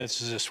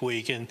this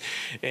week, and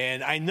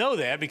I know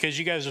that because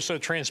you guys are so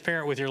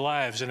transparent with your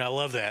lives, and I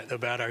love that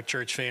about our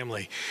church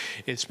family.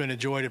 It's been a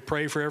joy to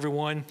pray for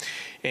everyone,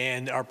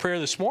 and our prayer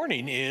this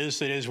morning is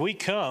that as we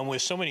come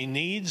with so many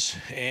needs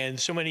and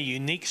so many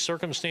unique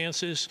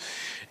circumstances,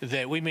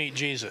 that we meet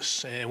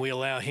Jesus and we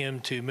allow him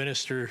to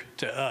minister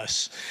to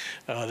us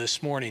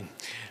this morning.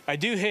 I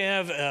do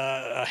have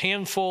a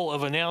handful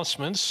of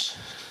announcements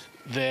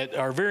that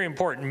are very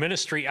important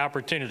ministry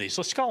opportunities.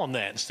 Let's call them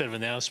that instead of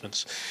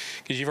announcements,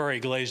 because you've already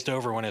glazed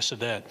over when I said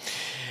that.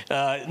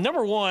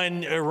 Number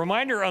one, a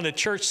reminder on the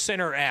Church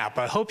Center app.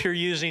 I hope you're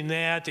using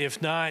that.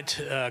 If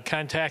not,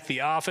 contact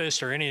the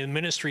office or any of the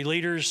ministry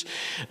leaders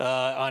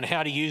on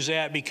how to use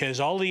that, because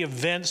all the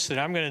events that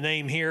I'm going to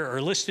name here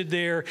are listed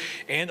there,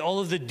 and all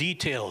of the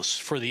details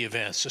for the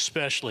events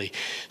especially.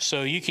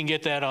 So you can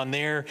get that on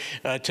there.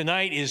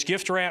 Tonight is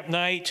gift wrap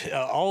night.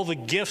 All the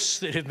gifts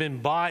that have been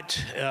bought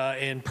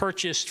and purchased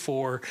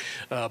for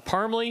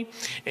Parmley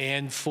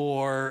and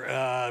for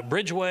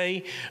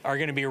Bridgeway are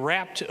going to be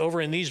wrapped over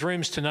in these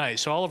rooms tonight.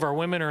 So all of our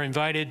women are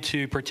invited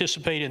to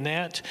participate in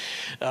that.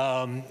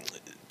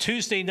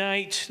 Tuesday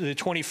night, the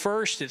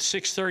 21st at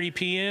 6:30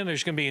 p.m.,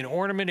 there's going to be an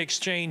ornament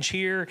exchange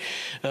here.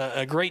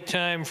 A great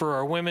time for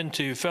our women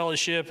to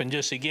fellowship and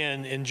just,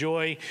 again,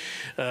 enjoy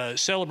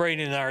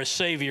celebrating our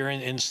Savior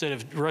instead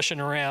of rushing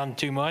around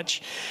too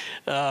much.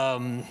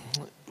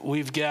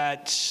 We've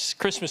got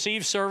Christmas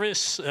Eve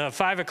service,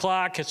 5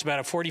 o'clock. It's about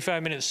a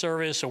 45-minute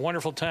service, a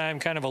wonderful time,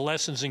 kind of a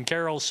lessons and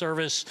carols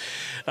service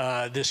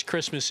this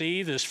Christmas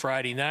Eve, this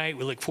Friday night.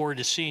 We look forward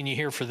to seeing you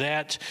here for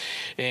that.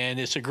 And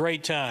it's a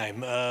great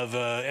time of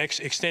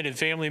extended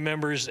family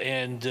members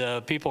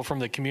and people from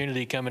the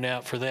community coming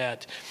out for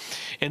that.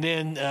 And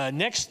then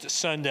next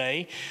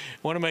Sunday, I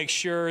want to make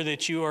sure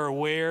that you are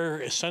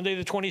aware, Sunday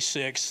the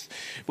 26th,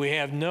 we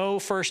have no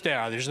first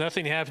hour. There's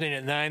nothing happening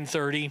at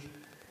 9:30.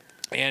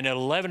 And at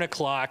 11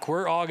 o'clock,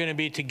 we're all going to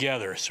be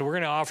together. So we're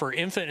going to offer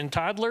infant and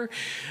toddler,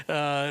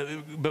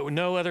 but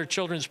no other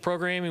children's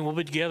programming. We'll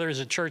be together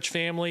as a church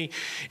family,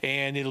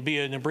 and it'll be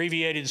an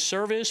abbreviated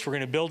service. We're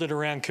going to build it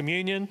around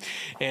communion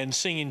and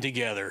singing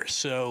together.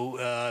 So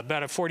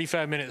about a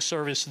 45-minute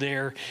service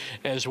there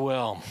as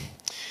well.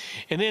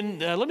 And then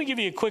let me give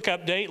you a quick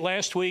update.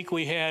 Last week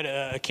we had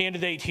a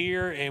candidate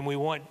here, and we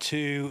want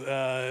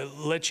to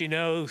let you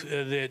know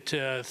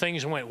that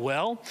things went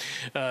well.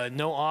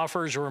 No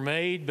offers were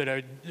made, but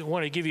I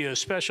want to give you a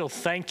special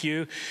thank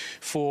you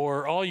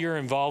for all your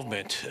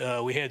involvement.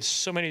 We had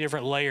so many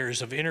different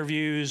layers of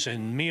interviews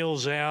and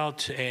meals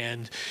out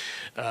and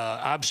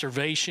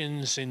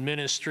observations in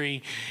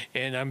ministry,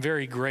 and I'm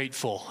very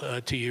grateful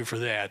to you for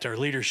that. Our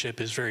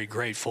leadership is very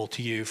grateful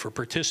to you for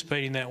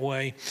participating that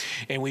way,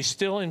 and we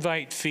still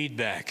invite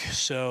feedback.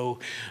 So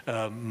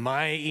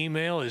my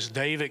email is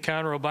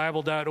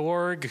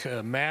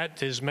dave@conroebible.org.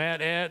 Matt is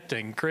Matt at,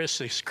 and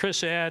Chris is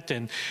Chris at,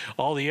 and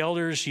all the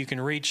elders. You can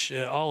reach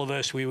all of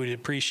us. We would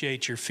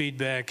appreciate your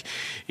feedback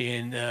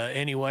in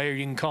any way, or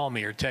you can call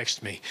me or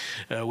text me.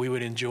 We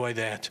would enjoy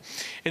that.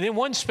 And then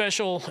one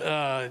special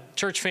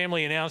church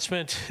family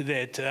announcement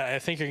that I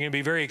think you're going to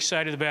be very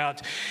excited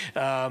about.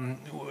 I'm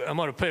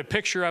going to put a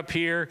picture up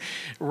here.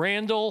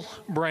 Randall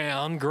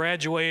Brown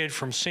graduated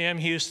from Sam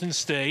Houston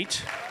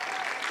State.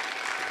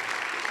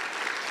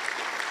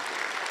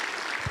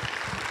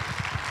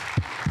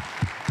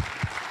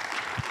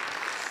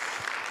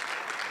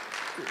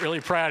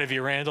 Really proud of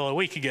you, Randall, a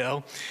week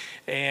ago.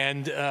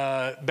 And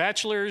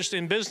bachelor's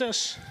in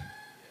business?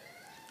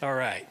 All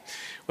right.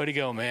 Way to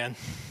go, man.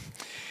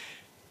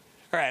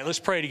 All right, let's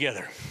pray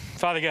together.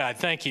 Father God,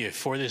 thank you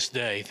for this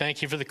day.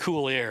 Thank you for the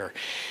cool air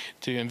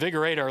to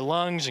invigorate our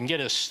lungs and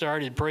get us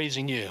started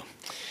praising you.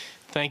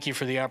 Thank you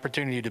for the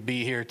opportunity to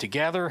be here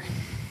together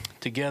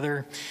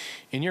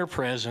in your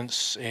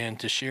presence and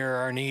to share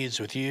our needs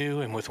with you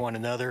and with one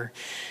another.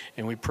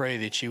 And we pray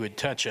that you would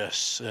touch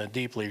us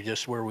deeply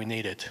just where we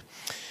need it.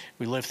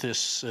 We lift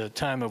this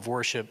time of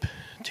worship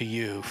to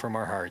you from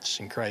our hearts.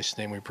 In Christ's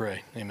name we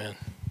pray. Amen.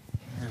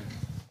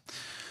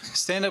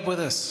 Stand up with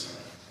us.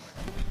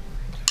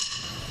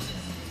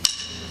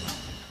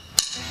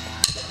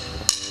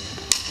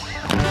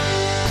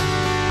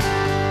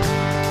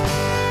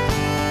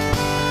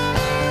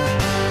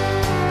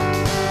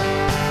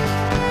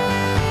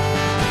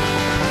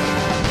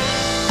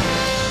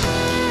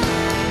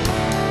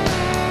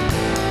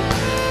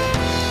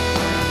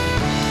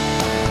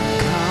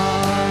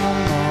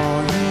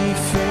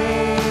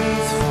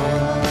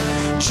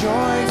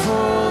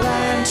 Joyful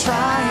and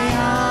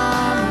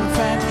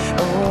triumphant,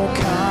 oh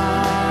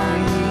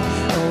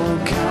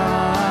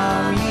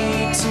come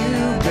ye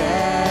to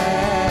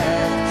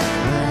Bethlehem.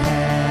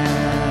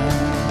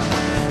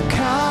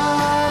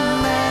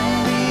 Come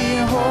and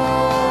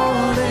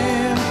behold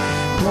him,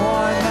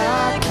 born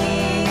the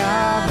King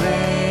of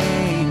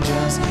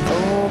angels.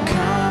 Oh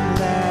come,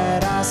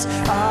 let us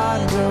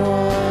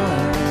adore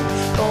him.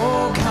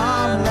 Oh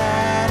come,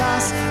 let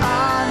us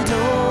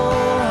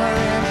adore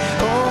him.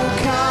 Oh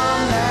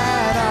come,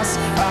 let us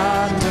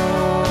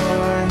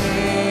adore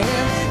him,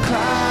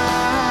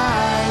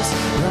 Christ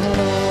the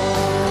Lord.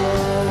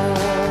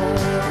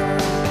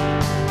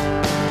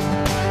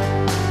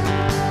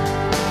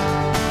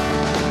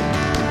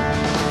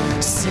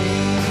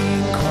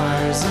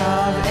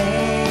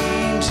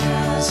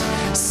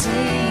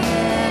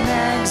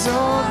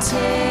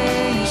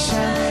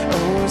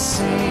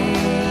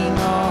 sing,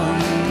 all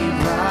ye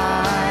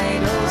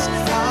bridles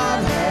of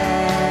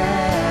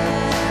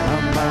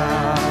heaven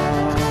bow.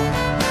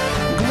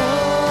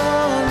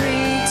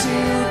 Glory to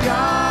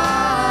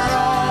God,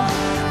 all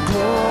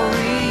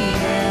glory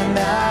in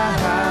the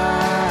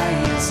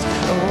highest.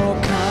 Oh,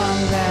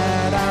 come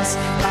let us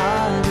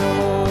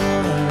adore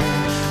Him.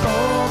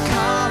 Oh,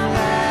 come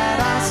let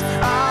us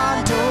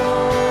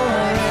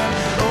adore Him.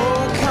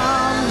 Oh,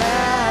 come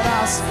let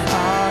us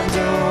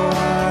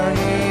adore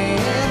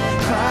Him,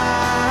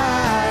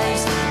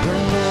 Christ the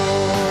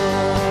Lord.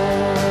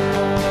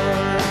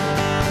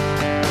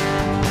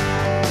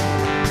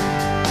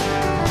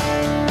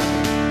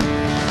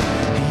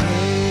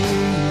 Yea,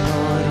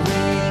 Lord,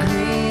 we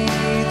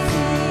greet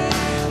Thee,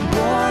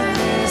 born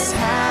this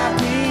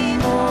happy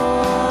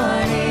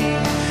morning.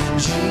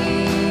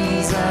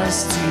 Jesus,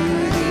 to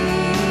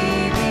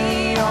Thee be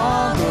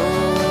all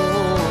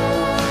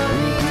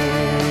glory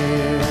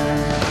give.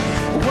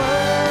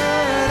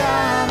 Word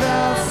of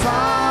the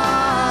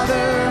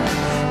Father,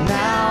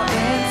 now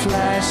in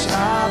flesh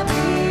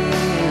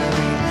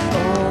appearing.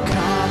 Oh,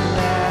 come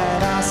let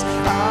us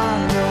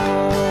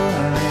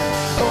adore Him.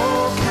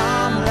 Oh,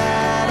 come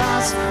let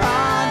us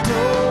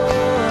adore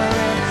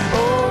Him.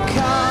 Oh,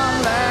 come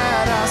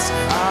let us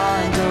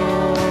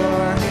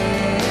adore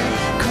Him,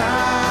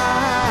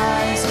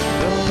 Christ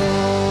the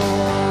Lord.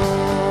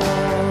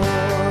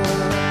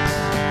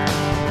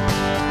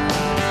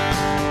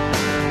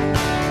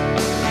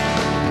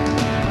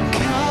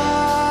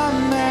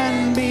 Come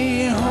and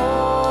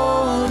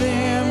behold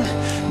Him,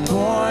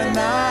 born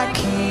the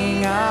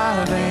King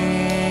of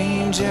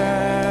angels.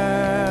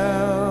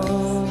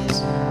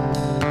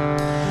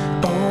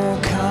 Oh,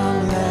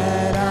 come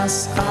let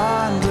us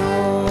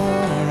adore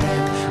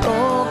Him.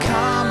 Oh,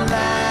 come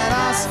let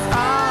us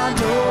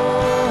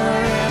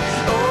adore Him.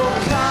 Oh,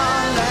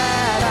 come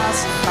let us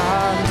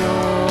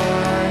adore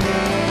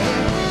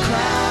Him,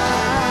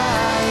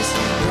 Christ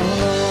the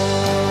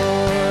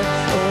Lord.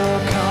 Oh,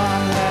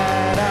 come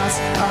let us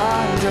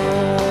adore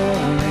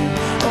Him.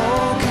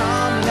 Oh,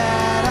 come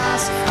let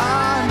us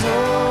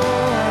adore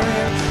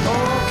Him.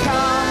 Oh,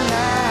 come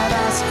let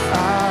us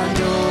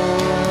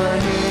adore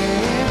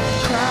Him,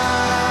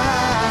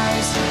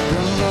 Christ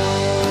the Lord.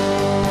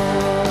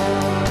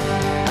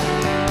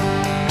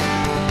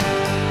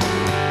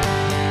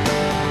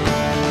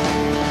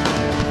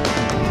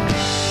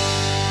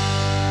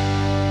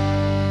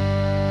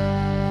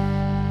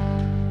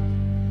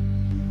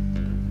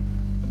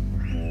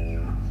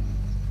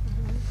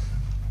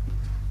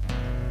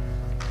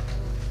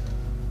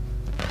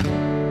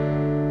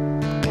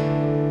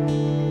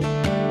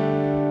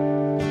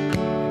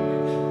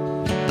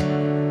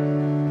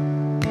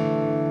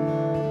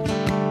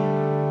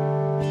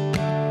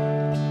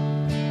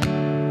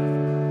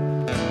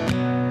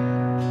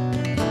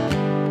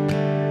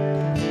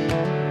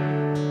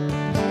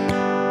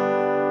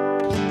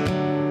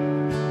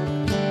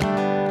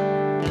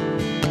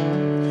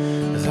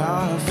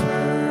 The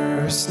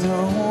first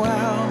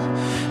Noel,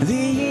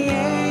 the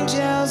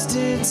angels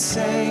did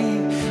say,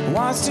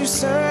 was to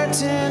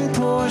certain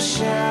poor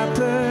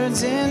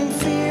shepherds in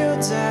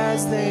fields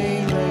as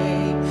they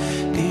lay,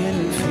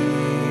 in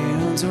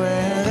fields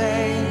where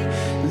they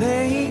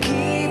lay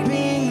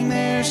keeping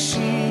their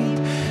sheep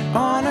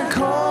on a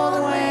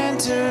cold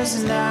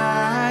winter's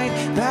night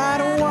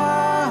that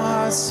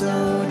was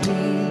so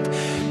deep.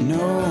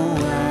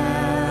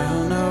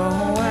 Noel,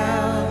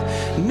 Noel,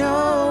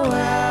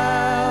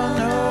 Noel,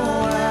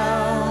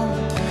 Noel,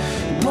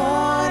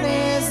 born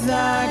is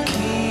the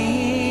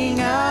King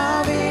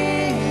of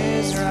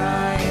Israel.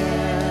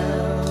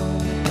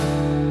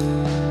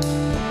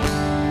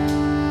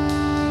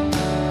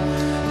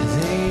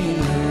 They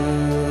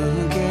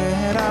looked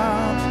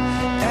up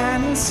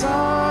and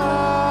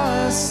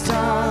saw a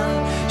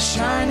star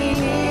shining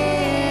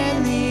in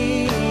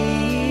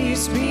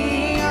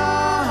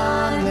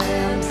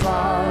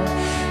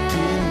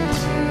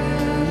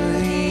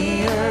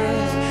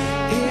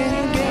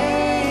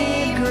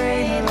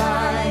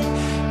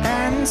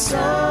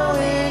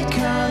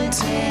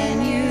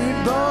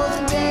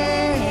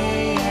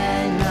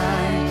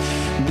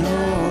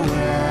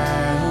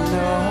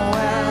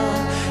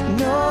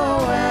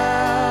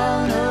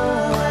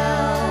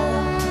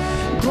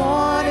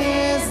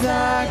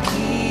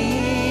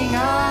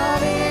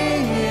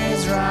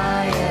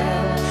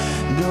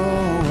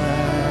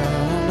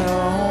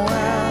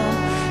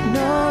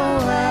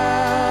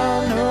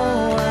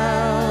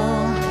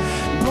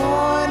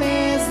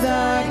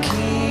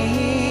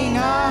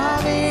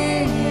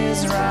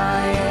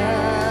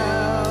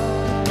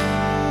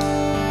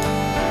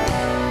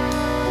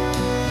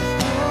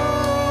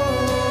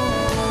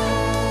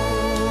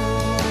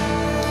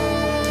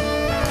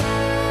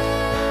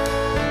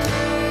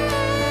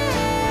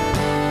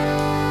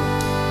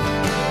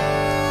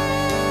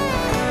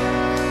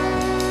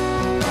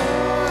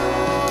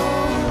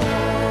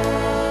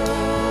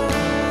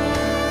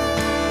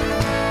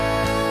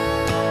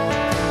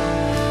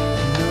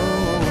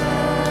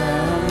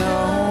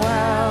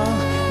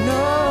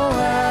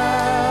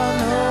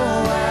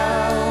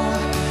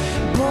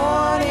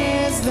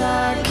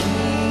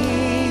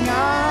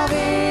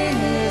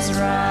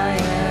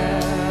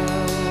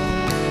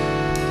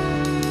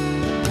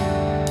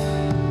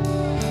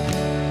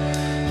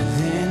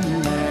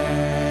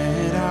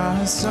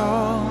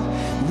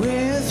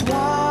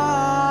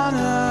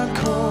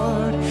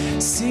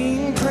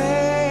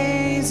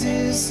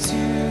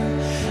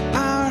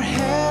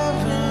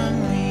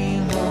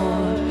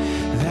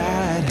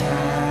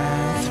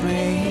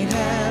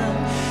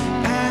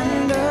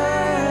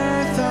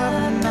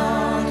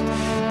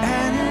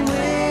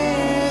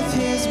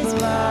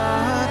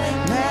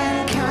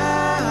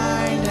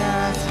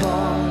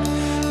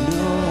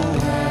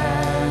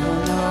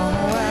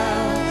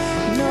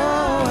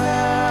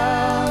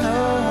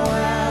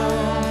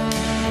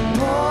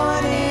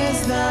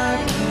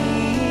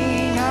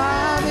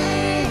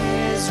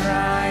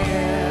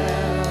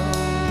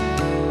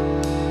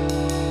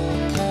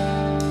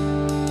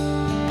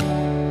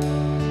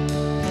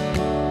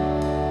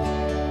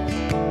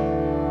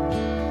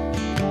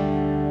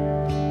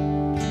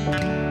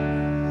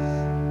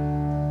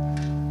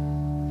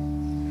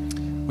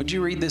Would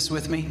you read this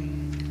with me?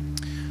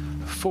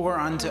 For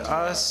unto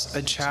us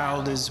a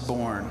child is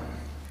born,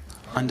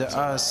 unto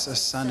us a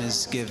son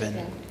is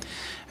given,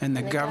 and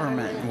the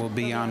government will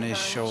be on his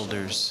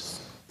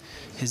shoulders.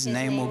 His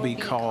name will be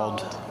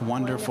called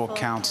Wonderful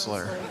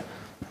Counselor,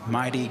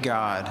 Mighty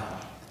God,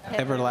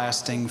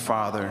 Everlasting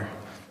Father,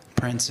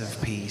 Prince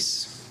of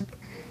Peace.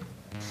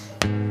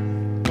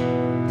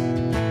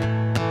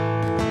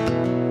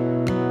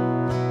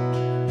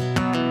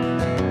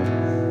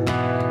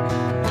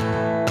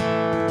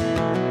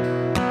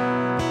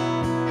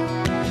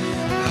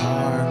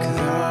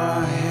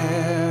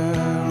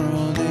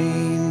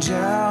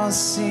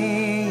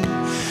 Sing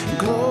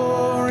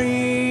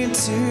glory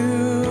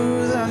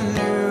to the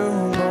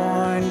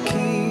newborn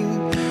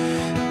King,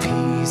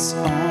 peace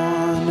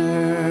on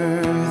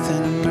earth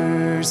and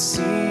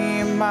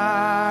mercy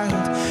mild,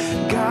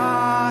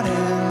 God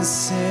and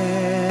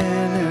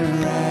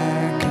sinner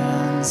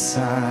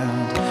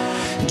reconciled.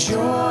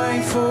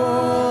 Joyful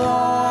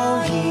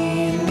all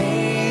ye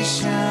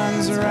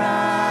nations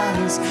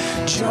rise,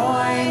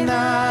 join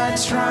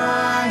the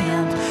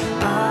triumph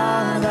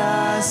of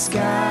the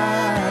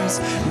skies.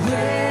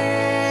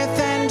 With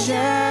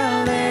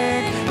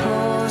angelic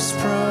hosts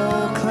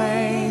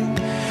proclaim,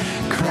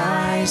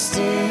 Christ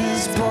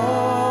is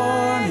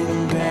born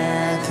in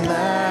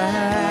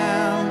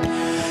Bethlehem.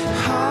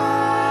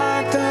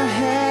 Hark the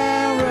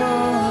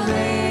herald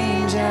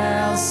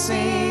angels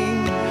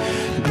sing,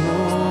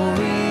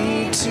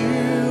 glory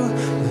to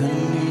the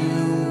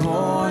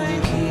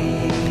newborn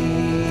King.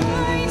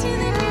 Glory to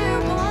the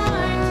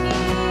newborn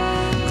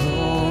King.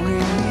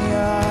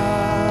 Gloria.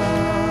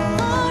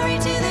 Glory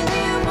to the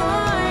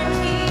newborn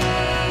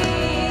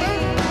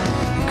King.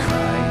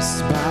 Christ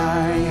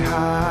by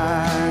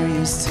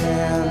highest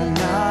heaven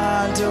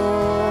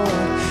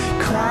adored,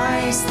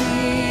 Christ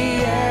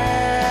the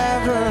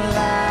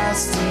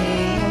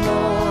everlasting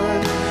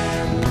Lord.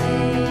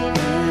 Late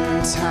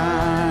in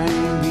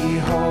time,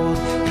 behold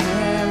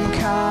him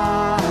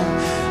come,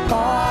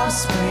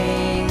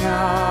 offspring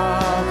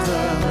of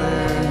the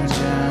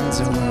Virgin's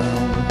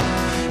womb.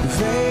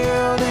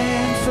 Veiled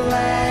in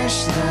flesh,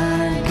 the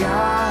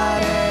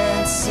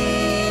Godhead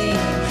seen.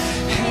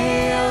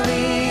 Hail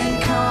the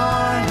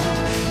incarnate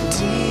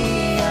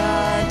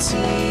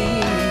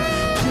deity,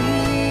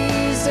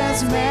 pleased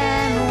as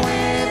man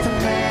with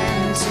men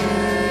to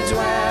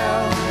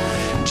dwell.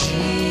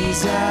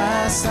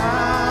 Jesus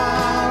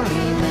our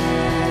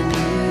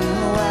Emmanuel.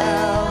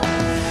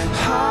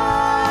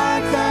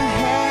 Hark the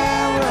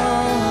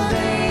herald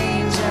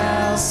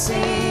angels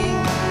sing,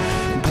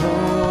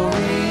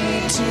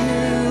 glory to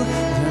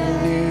the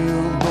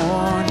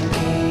newborn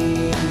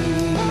King.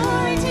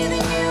 Glory to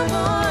the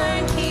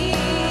newborn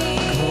King.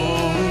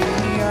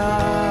 Gloria.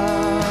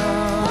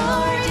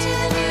 Glory to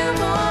the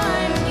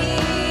newborn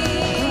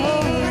King.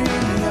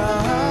 Gloria.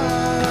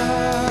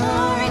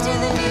 Glory to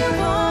the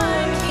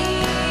newborn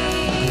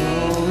King.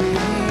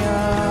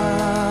 Gloria.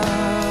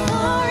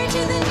 Glory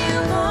to the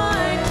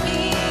newborn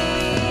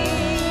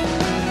King.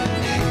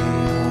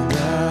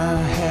 The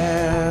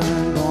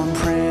heaven-born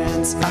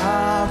Prince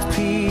of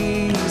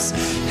Peace,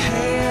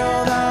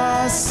 hail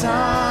the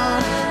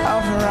Son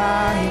of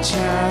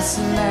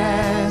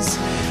Righteousness,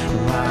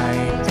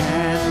 light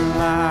and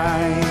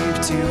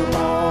life to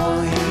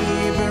all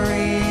he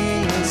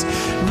brings,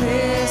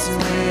 risen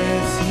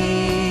with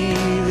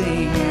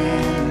healing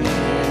in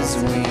his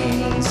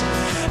wings.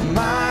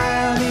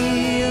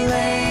 Mildly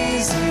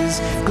lays his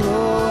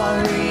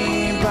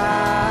glory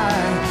by,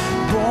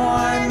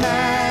 born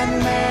that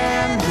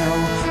man no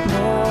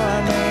more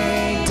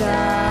may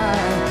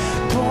die,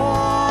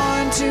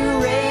 born to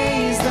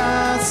raise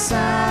the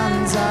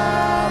sons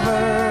of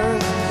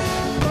earth,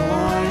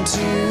 born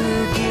to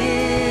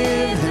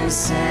give them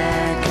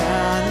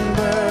second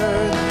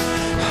birth.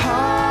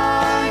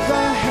 Hark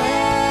the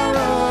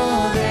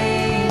herald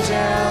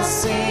angels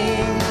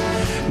sing,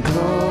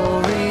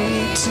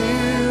 glory to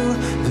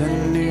the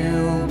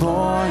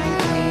newborn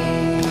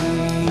King.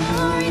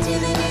 Glory to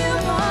the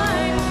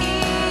newborn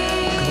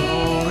King.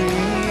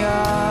 Gloria.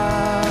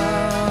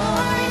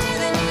 Glory to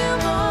the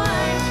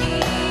newborn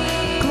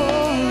King.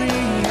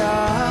 Gloria.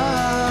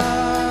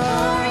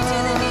 Glory to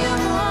the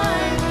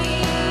newborn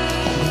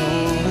King.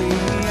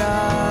 Gloria.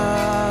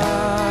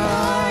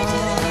 Glory to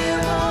the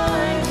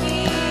newborn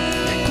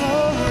King.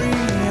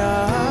 Gloria.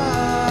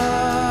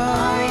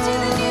 Glory to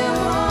the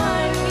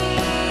newborn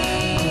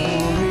King.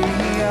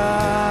 Gloria.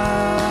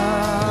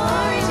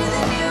 Glory to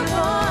the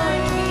newborn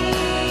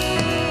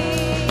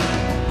King.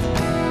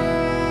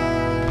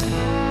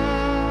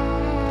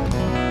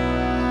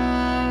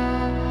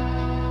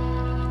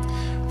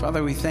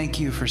 Father, we thank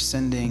you for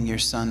sending your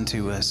Son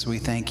to us. We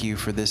thank you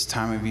for this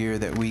time of year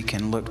that we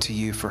can look to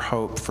you for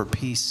hope, for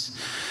peace,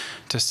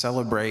 to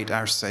celebrate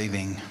our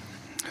saving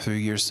through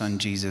your Son,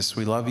 Jesus.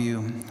 We love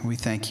you. We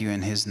thank you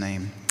in his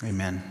name.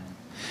 Amen.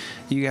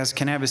 You guys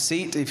can have a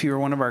seat. If you're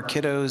one of our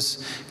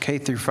kiddos, K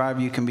through 5,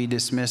 you can be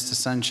dismissed to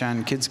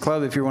Sunshine Kids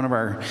Club. If you're one of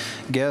our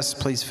guests,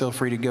 please feel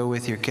free to go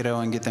with your kiddo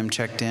and get them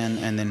checked in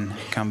and then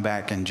come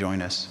back and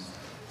join us.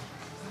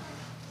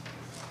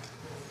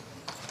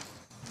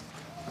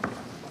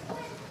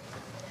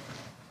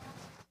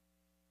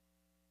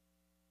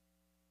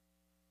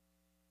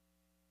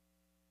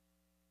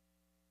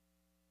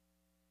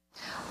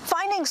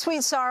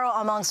 Sweet sorrow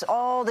amongst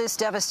all this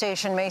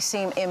devastation may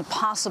seem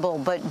impossible,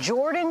 but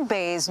Jordan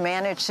Bays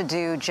managed to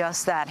do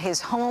just that.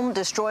 His home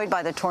destroyed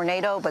by the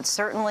tornado, but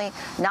certainly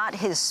not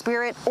his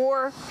spirit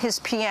or his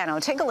piano.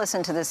 Take a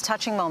listen to this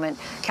touching moment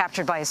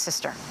captured by his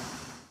sister.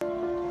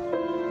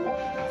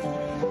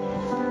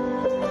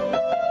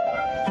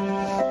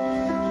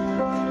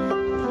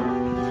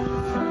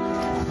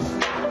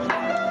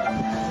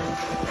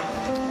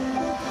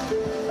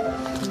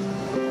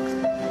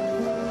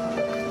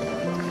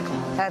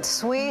 That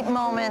sweet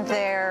moment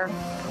there.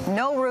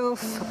 No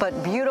roof,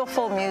 but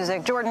beautiful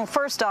music. Jordan,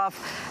 first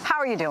off, how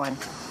are you doing?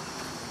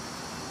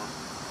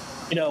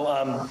 You know,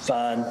 I'm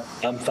fine.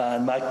 I'm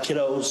fine. My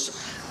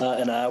kiddos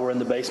and I were in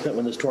the basement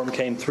when the storm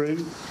came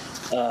through.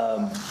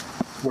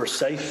 We're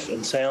safe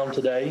and sound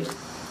today,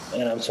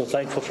 and I'm so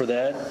thankful for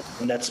that.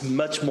 And that's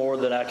much more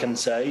than I can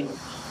say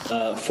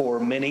for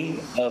many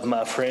of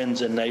my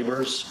friends and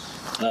neighbors.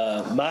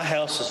 My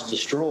house is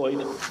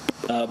destroyed,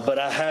 but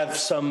I have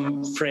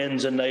some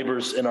friends and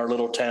neighbors in our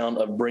little town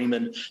of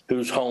Bremen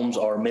whose homes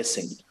are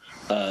missing.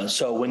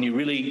 So when you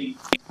really,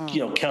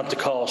 count the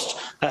cost,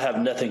 I have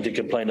nothing to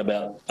complain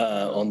about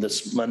on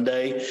this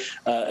Monday,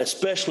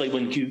 especially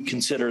when you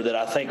consider that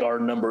I think our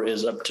number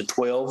is up to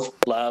 12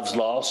 lives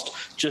lost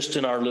just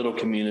in our little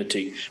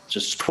community,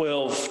 just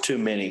 12 too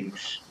many.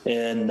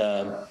 And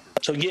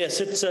so, yes,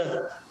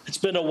 it's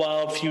been a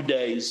wild few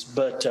days,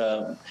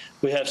 but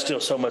we have still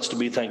so much to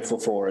be thankful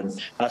for.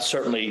 And I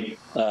certainly,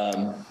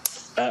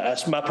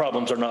 my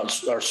problems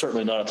are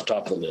certainly not at the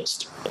top of the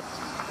list.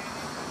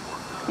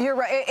 You're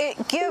right.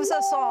 It gives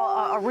us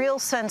all a real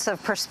sense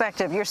of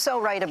perspective. You're so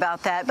right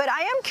about that. But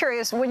I am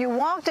curious, when you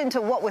walked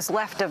into what was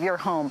left of your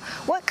home,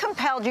 what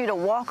compelled you to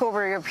walk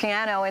over to your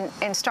piano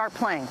and start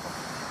playing?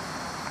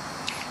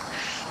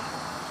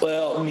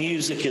 Well,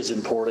 music is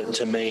important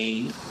to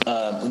me.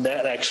 And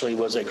that actually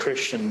was a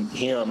Christian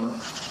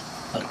hymn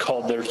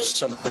called There's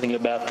Something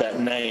About That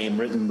Name,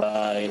 written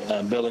by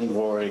Bill and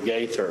Gloria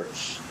Gaither.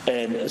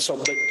 And so,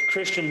 but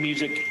Christian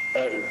music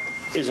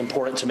is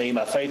important to me.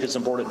 My faith is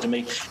important to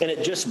me. And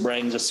it just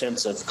brings a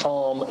sense of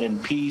calm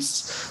and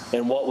peace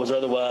in what was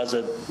otherwise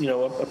a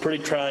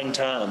pretty trying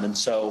time. And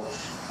so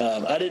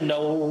I didn't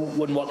know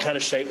what kind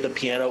of shape the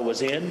piano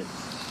was in.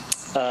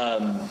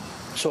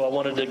 So I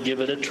wanted to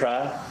give it a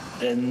try.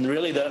 And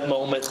really that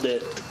moment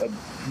that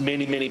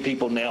many, many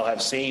people now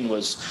have seen it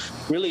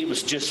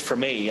was just for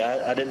me.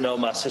 I didn't know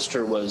my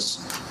sister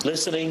was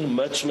listening,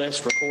 much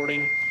less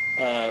recording.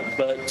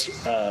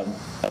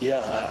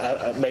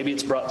 Maybe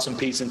it's brought some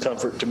peace and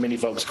comfort to many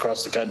folks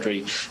across the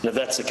country. And if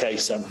that's the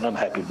case, I'm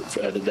happy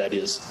that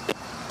is.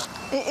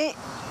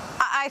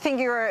 I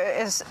think you're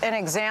an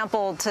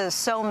example to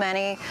so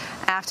many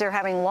after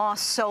having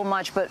lost so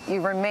much, but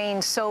you remain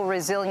so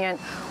resilient.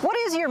 What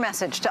is your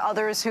message to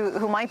others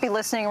who might be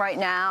listening right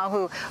now,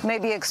 who may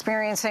be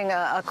experiencing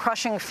a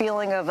crushing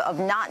feeling of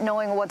not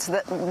knowing what's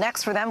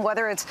next for them,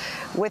 whether it's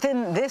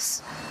within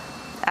this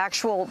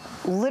actual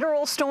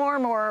literal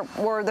storm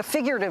or the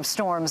figurative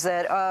storms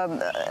that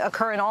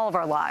occur in all of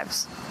our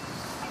lives?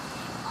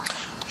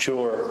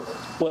 Sure.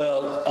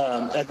 Well,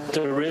 at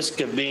the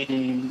risk of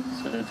being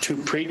too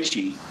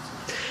preachy,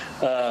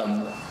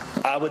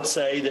 I would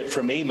say that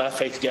for me, my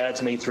faith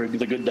guides me through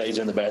the good days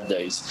and the bad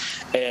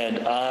days.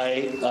 And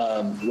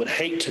I would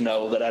hate to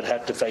know that I'd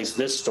have to face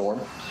this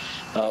storm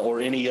or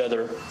any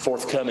other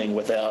forthcoming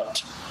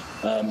without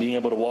being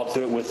able to walk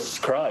through it with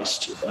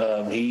Christ.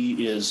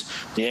 He is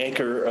the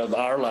anchor of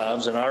our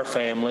lives and our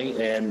family,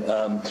 and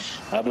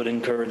I would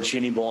encourage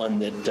anyone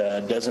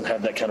that doesn't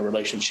have that kind of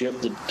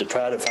relationship to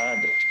try to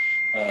find it.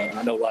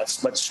 I know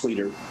life's much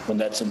sweeter when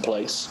that's in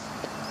place.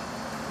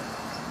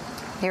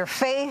 Your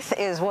faith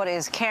is what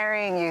is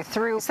carrying you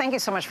through. Thank you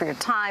so much for your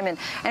time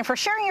and for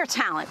sharing your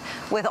talent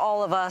with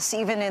all of us,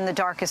 even in the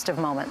darkest of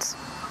moments.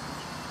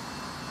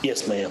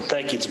 Yes, ma'am.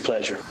 Thank you. It's a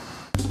pleasure.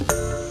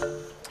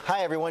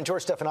 Hi, everyone.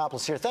 George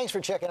Stephanopoulos here. Thanks for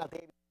checking out the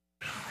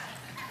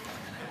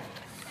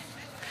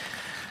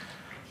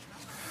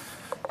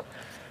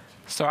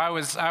So I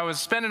was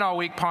spending all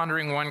week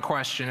pondering one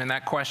question, and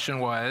that question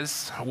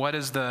was, what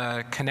is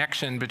the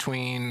connection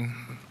between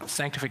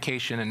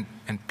sanctification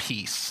and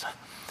peace?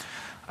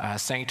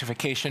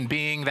 Sanctification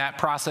being that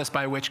process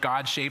by which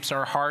God shapes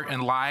our heart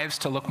and lives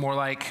to look more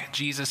like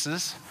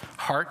Jesus's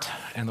heart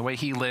and the way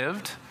he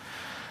lived.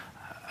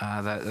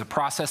 The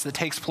process that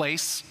takes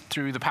place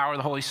through the power of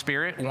the Holy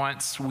Spirit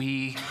once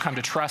we come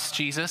to trust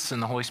Jesus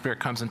and the Holy Spirit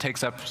comes and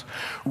takes up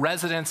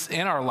residence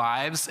in our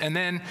lives. And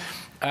then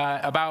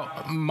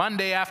about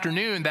Monday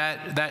afternoon,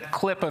 that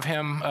clip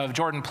of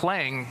Jordan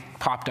playing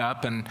popped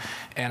up, and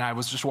I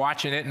was just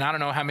watching it, and I don't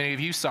know how many of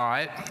you saw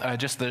it,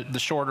 just the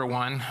shorter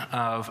one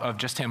of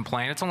just him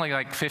playing. It's only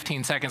like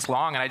 15 seconds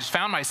long, and I just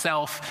found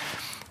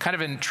myself kind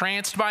of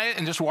entranced by it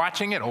and just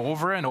watching it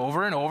over and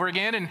over and over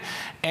again.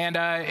 And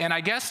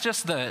I guess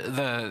just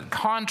the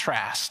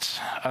contrast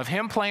of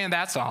him playing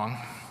that song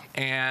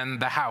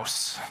and the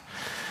house,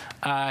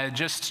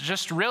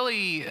 just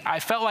really, I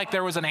felt like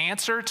there was an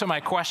answer to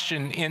my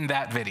question in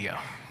that video.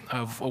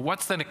 of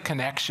what's the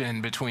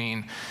connection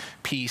between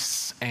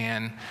peace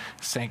and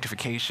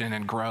sanctification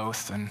and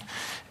growth.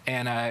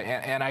 And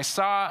I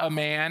saw a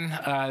man,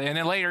 and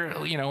then later,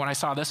 when I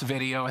saw this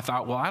video, I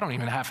thought, well, I don't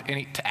even have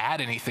to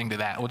add anything to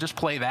that. We'll just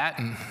play that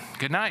and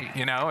good night,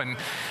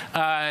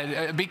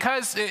 and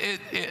because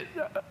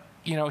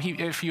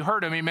if you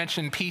heard him, he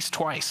mentioned peace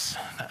twice,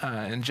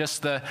 and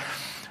just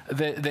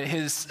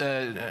his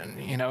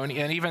and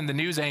even the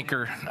news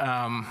anchor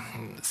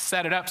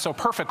set it up so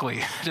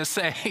perfectly to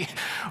say,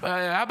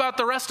 how about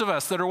the rest of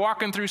us that are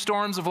walking through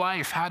storms of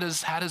life? How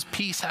does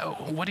peace?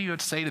 What do you have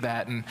to say to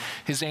that? And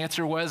his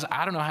answer was,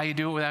 I don't know how you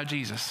do it without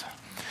Jesus.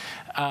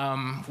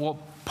 Well,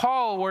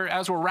 Paul,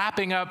 as we're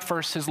wrapping up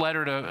first his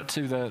letter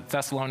to the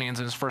Thessalonians,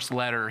 in his first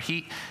letter,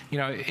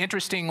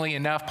 interestingly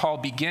enough, Paul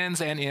begins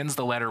and ends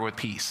the letter with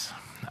peace.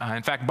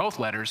 In fact, both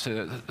letters,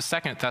 2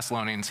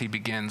 Thessalonians, he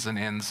begins and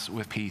ends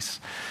with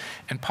peace.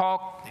 And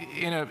Paul,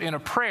 in a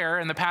prayer,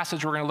 in the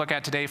passage we're going to look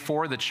at today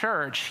for the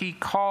church, he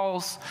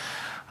calls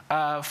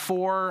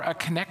for a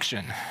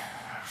connection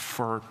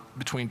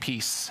between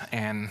peace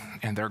and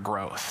their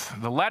growth.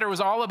 The letter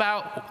was all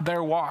about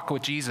their walk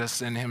with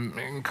Jesus and him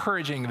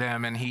encouraging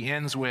them, and he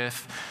ends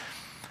with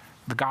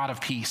the God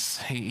of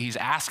peace. He's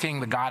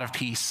asking the God of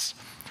peace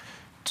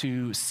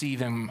to see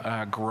them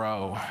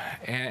grow.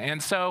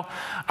 And so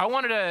I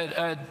wanted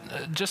to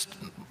just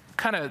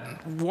kind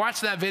of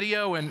watch that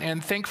video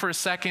and think for a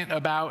second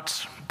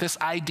about this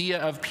idea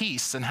of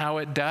peace and how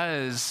it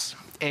does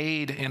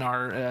aid in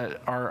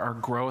our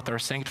growth, our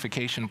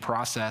sanctification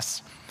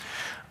process.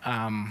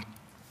 In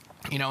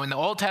the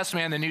Old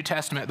Testament and the New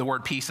Testament, the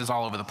word peace is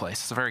all over the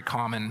place. It's a very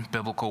common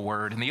biblical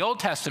word. In the Old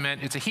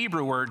Testament, it's a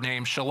Hebrew word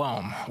named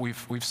shalom. We've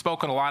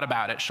spoken a lot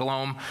about it.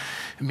 Shalom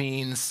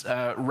means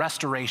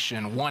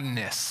restoration,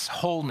 oneness,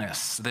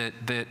 wholeness,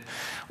 that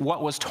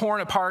what was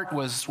torn apart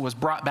was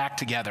brought back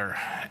together.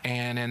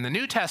 And in the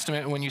New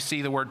Testament, when you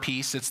see the word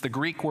peace, it's the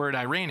Greek word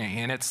irene,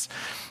 and it's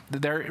one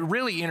of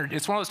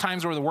those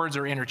times where the words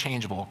are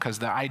interchangeable because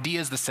the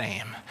idea is the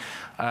same.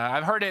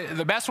 I've heard it.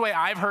 The best way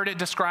I've heard it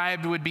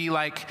described would be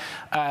like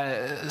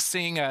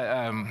seeing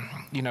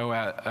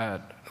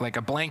like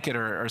a blanket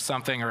or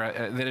something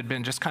that had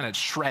been just kind of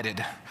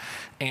shredded,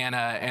 and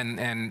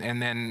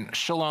then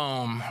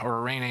shalom or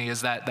irene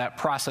is that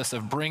process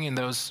of bringing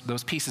those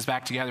pieces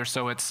back together.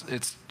 So it's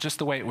just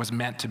the way it was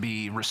meant to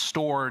be,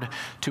 restored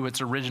to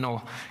its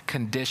original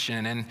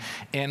condition.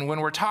 And when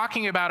we're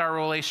talking about our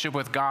relationship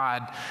with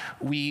God,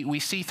 we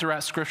see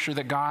throughout Scripture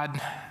that God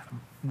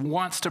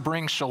wants to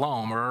bring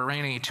shalom or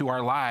irene to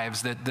our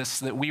lives,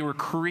 that we were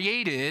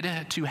created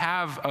to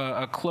have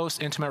a close,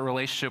 intimate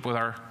relationship with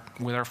our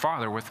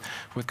Father, with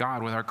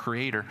God, with our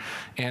Creator.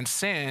 And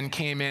sin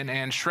came in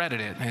and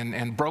shredded it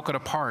and broke it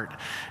apart.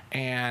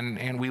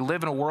 And we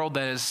live in a world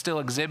that is still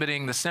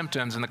exhibiting the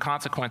symptoms and the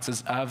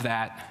consequences of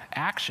that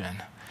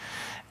action.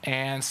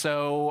 And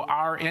so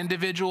our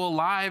individual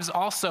lives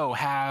also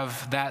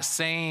have that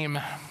same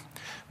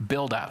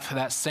buildup,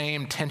 that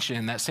same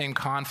tension, that same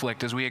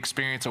conflict as we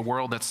experience a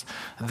world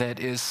that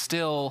is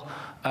still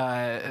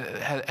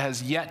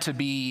has yet to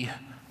be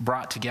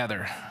brought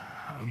together.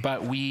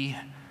 But we,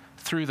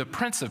 through the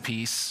Prince of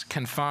Peace,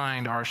 can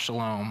find our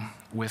shalom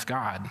with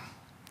God.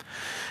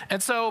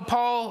 And so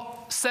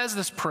Paul says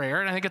this prayer,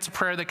 and I think it's a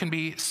prayer that can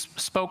be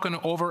spoken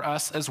over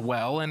us as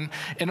well. And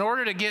in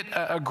order to get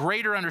a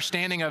greater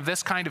understanding of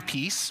this kind of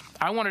peace,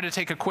 I wanted to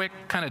take a quick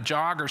kind of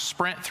jog or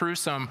sprint through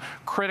some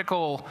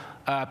critical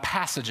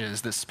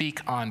passages that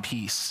speak on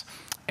peace.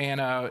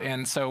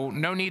 And so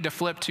no need to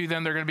flip to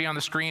them. They're going to be on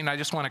the screen. I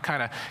just want to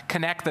kind of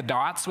connect the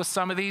dots with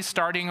some of these,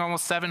 starting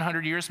almost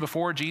 700 years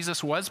before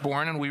Jesus was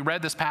born. And we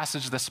read this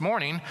passage this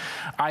morning,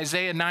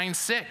 Isaiah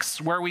 9:6,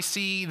 where we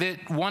see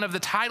that one of the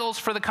titles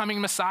for the coming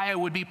Messiah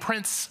would be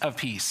Prince of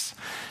Peace.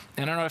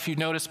 And I don't know if you've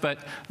noticed, but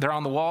they're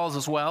on the walls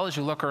as well as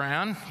you look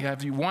around. You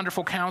have you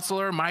Wonderful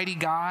Counselor, Mighty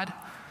God,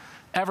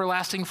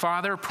 Everlasting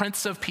Father,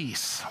 Prince of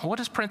Peace. What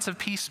does Prince of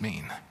Peace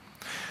mean?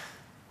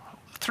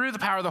 Through the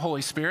power of the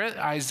Holy Spirit,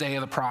 Isaiah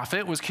the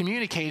prophet was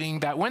communicating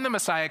that when the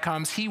Messiah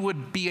comes, he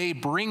would be a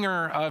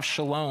bringer of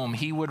shalom.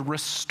 He would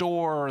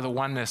restore the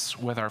oneness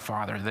with our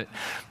Father,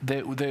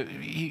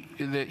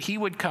 that he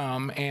would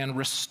come and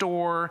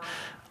restore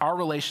our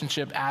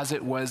relationship as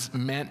it was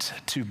meant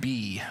to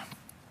be.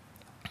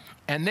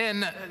 And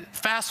then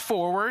fast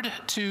forward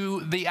to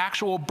the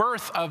actual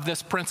birth of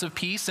this Prince of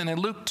Peace, and in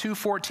Luke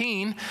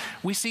 2:14,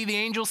 we see the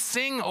angels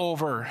sing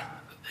over.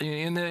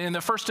 In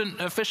the first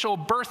official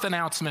birth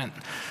announcement,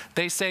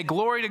 they say,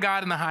 "Glory to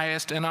God in the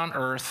highest, and on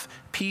earth,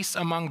 peace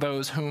among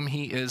those whom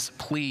he is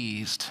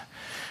pleased."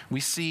 We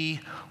see,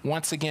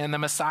 once again, the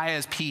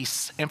Messiah's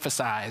peace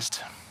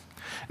emphasized.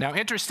 Now,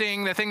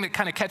 interesting, the thing that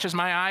kind of catches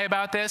my eye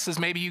about this is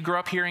maybe you grew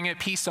up hearing it,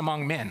 peace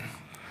among men.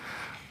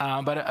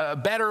 But a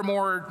better,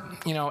 more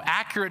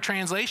accurate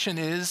translation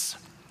is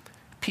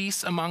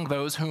peace among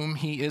those whom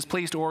he is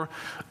pleased, or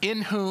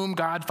in whom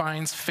God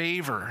finds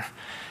favor.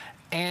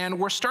 And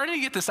we're starting to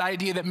get this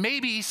idea that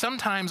maybe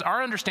sometimes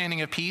our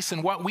understanding of peace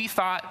and what we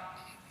thought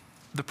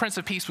the Prince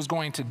of Peace was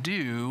going to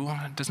do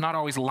does not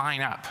always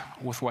line up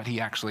with what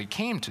he actually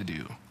came to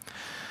do.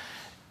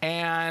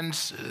 And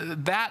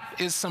that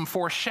is some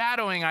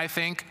foreshadowing, I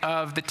think,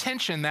 of the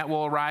tension that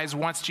will arise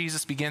once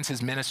Jesus begins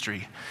his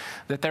ministry.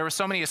 That there were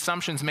so many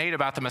assumptions made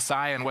about the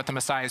Messiah and what the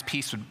Messiah's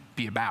peace would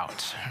be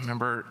about.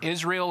 Remember,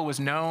 Israel was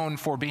known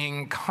for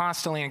being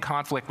constantly in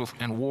conflict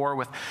and war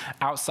with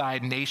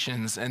outside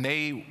nations, and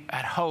they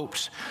had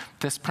hoped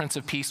this Prince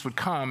of Peace would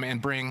come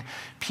and bring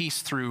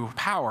peace through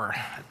power,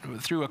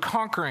 through a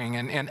conquering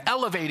and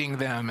elevating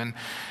them.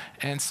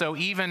 And so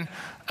even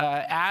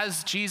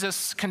as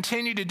Jesus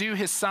continued to do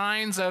his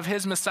signs of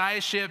his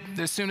messiahship,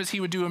 as soon as he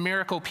would do a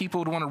miracle, people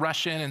would want to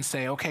rush in and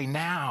say, okay,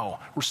 now,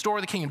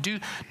 restore the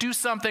kingdom. Do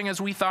something as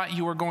we thought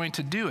you were going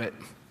to do it.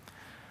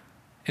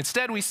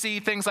 Instead, we see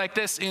things like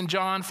this in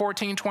John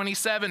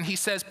 14:27. He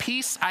says,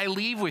 peace I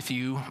leave with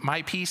you,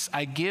 my peace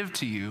I give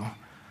to you.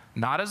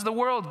 Not as the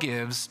world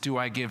gives do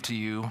I give to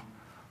you.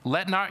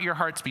 Let not your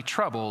hearts be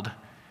troubled,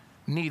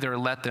 neither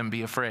let them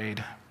be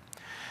afraid.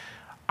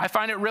 I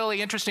find it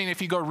really interesting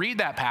if you go read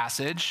that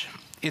passage.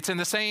 It's in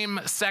the same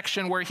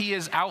section where he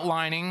is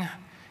outlining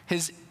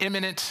his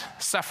imminent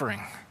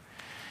suffering.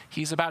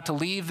 He's about to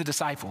leave the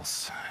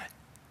disciples.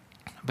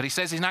 But he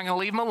says he's not going to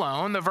leave them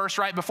alone. The verse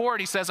right before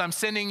it, he says, I'm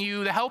sending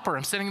you the helper.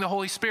 I'm sending the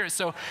Holy Spirit.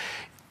 So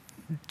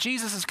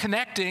Jesus is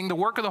connecting the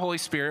work of the Holy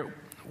Spirit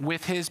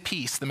with his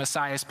peace, the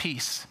Messiah's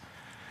peace.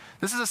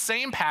 This is the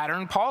same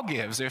pattern Paul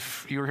gives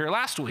if you were here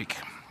last week.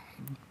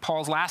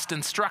 Paul's last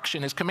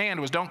instruction, his command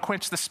was don't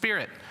quench the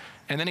Spirit.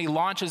 And then he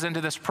launches into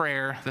this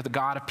prayer that the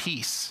God of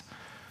peace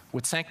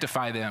would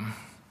sanctify them.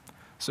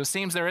 So it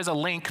seems there is a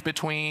link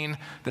between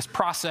this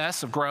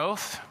process of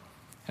growth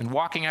and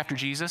walking after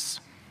Jesus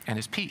and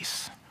his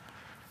peace.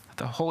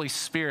 The Holy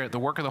Spirit, the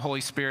work of the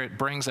Holy Spirit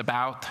brings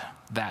about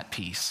that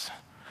peace.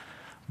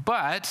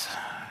 But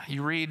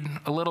you read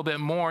a little bit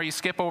more, you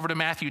skip over to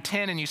Matthew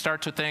 10 and you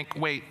start to think,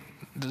 wait,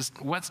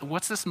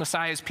 what's this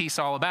Messiah's peace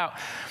all about?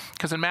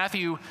 Because in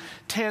Matthew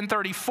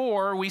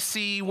 10:34, we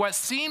see what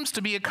seems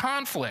to be a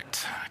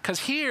conflict. Because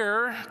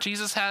here,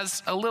 Jesus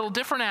has a little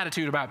different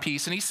attitude about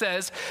peace. And he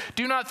says,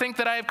 do not think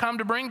that I have come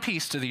to bring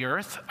peace to the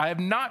earth. I have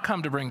not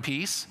come to bring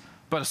peace,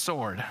 but a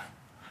sword.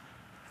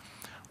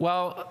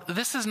 Well,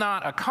 this is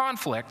not a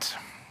conflict.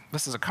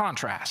 This is a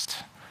contrast.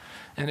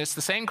 And it's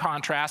the same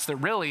contrast that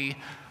really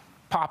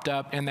popped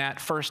up in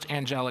that first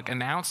angelic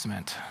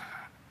announcement.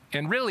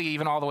 And really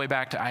even all the way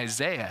back to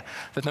Isaiah,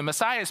 that the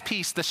Messiah's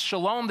peace, the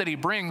shalom that he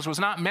brings, was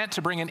not meant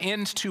to bring an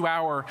end to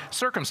our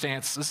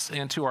circumstances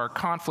and to our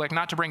conflict,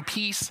 not to bring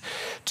peace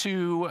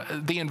to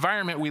the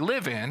environment we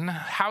live in.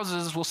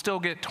 Houses will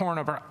still get torn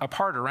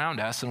apart around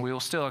us, and we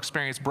will still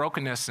experience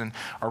brokenness in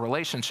our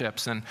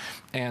relationships and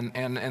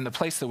the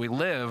place that we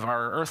live.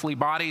 Our earthly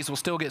bodies will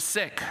still get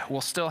sick. We'll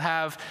still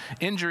have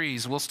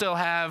injuries. We'll still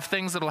have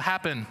things that will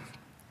happen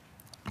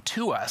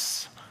to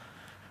us.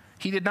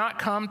 He did not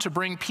come to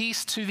bring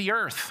peace to the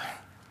earth.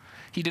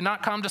 He did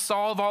not come to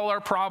solve all our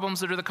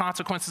problems that are the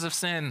consequences of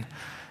sin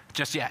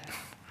just yet.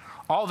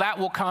 All that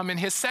will come in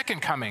his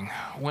second coming,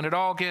 when it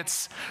all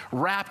gets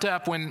wrapped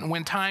up,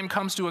 when time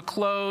comes to a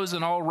close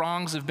and all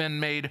wrongs have been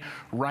made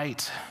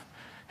right.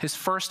 His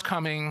first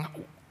coming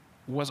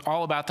was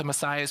all about the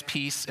Messiah's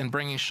peace and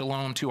bringing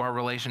shalom to our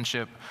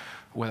relationship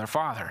with our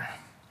Father.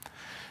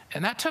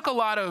 And that took a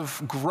lot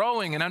of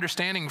growing and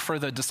understanding for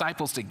the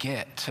disciples to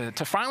get,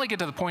 to finally get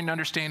to the point in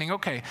understanding,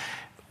 okay,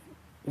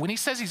 when he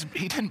says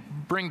he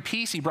didn't bring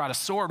peace, he brought a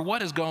sword,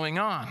 what is going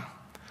on?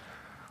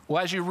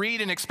 Well, as you read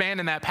and expand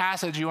in that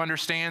passage, you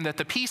understand that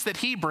the peace that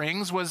he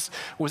brings was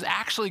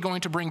actually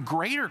going to bring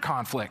greater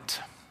conflict,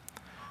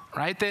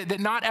 right? That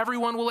not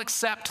everyone will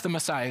accept the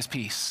Messiah's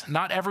peace.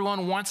 Not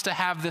everyone wants to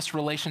have this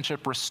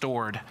relationship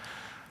restored.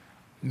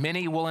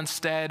 Many will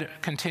instead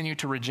continue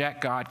to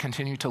reject God,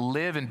 continue to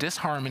live in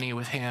disharmony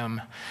with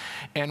him.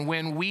 And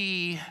when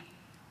we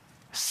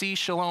see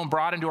shalom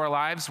brought into our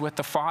lives with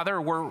the Father,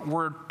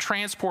 we're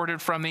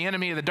transported from the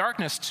enemy of the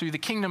darkness to the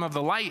kingdom of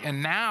the light.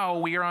 And now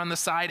we are on the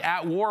side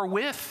at war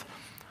with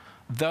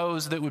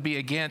those that would be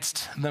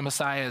against the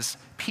Messiah's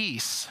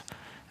peace.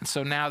 And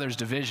so now there's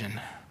division.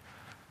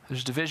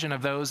 There's division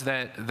of those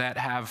that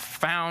have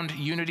found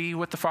unity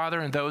with the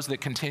Father and those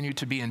that continue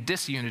to be in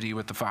disunity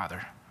with the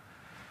Father.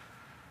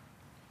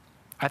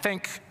 I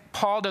think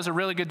Paul does a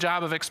really good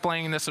job of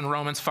explaining this in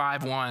Romans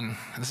 5:1.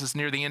 This is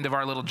near the end of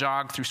our little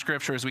jog through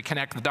Scripture as we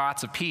connect the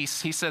dots of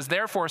peace. He says,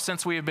 therefore,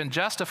 since we have been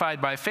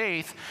justified by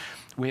faith,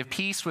 we have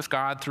peace with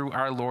God through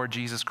our Lord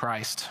Jesus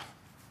Christ.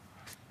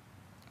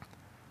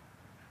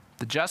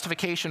 The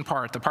justification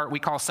part, the part we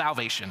call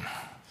salvation,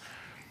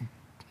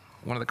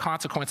 one of the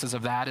consequences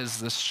of that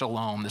is this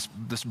shalom,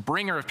 this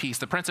bringer of peace.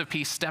 The Prince of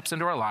Peace steps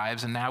into our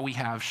lives, and now we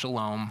have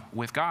shalom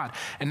with God.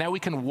 And now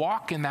we can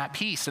walk in that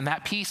peace, and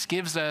that peace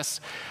gives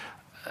us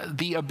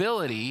the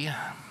ability,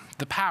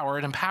 the power,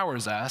 it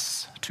empowers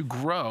us to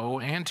grow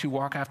and to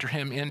walk after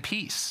him in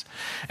peace.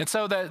 And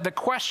so the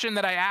question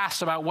that I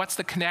asked about what's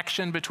the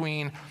connection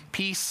between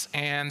peace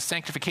and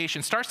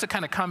sanctification starts to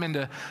kind of come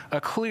into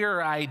a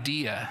clearer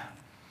idea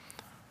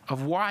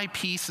of why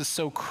peace is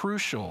so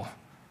crucial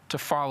to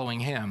following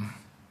him.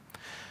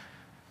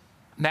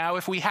 Now,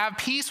 if we have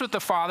peace with the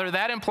Father,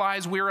 that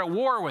implies we're at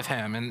war with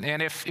him.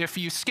 And if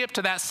you skip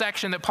to that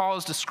section that Paul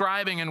is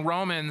describing in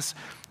Romans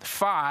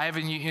 5,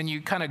 and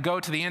you kind of go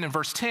to the end in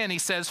verse 10, he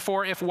says,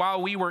 "For if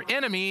while we were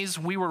enemies,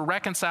 we were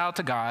reconciled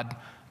to God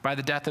by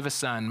the death of his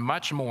Son,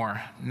 much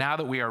more, now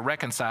that we are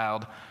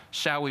reconciled,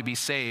 shall we be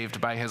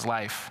saved by his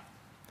life."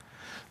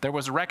 There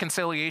was a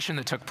reconciliation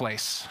that took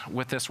place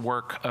with this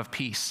work of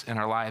peace in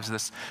our lives,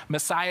 this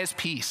Messiah's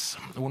peace.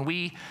 When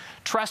we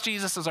trust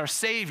Jesus as our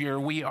Savior,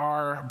 we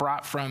are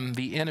brought from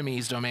the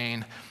enemy's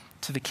domain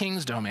to the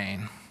king's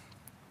domain.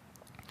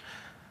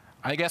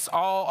 I guess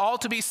all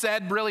to be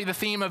said, really the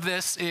theme of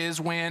this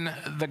is when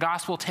the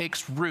gospel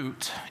takes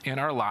root in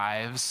our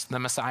lives, the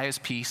Messiah's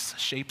peace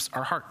shapes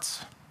our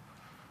hearts.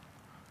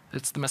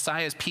 It's the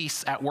Messiah's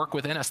peace at work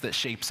within us that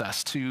shapes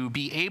us to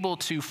be able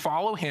to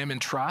follow him in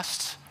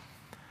trust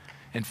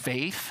and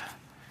faith,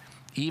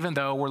 even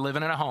though we're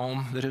living in a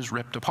home that is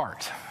ripped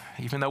apart.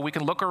 Even though we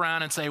can look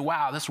around and say,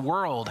 wow, this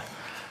world,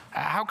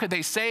 how could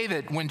they say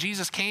that when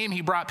Jesus came,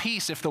 he brought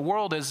peace if the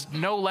world is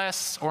no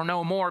less or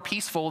no more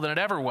peaceful than it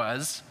ever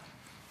was?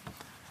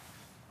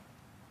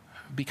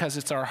 Because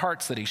it's our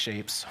hearts that he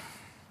shapes.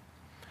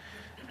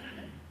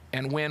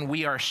 And when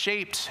we are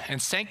shaped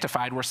and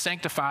sanctified, we're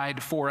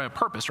sanctified for a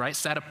purpose, right?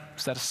 Set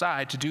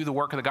aside to do the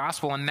work of the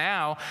gospel. And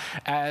now,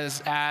 as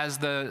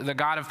the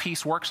God of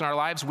peace works in our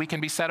lives, we can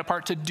be set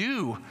apart to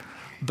do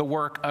the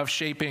work of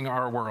shaping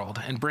our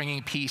world and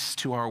bringing peace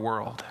to our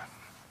world.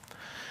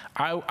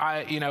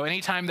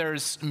 Anytime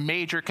there's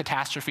major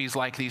catastrophes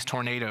like these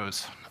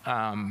tornadoes,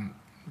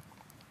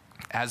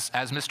 as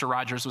Mr.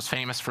 Rogers was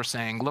famous for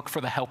saying, look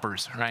for the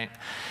helpers, right?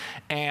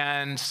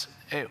 And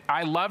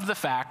I love the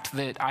fact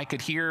that I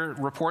could hear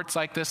reports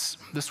like this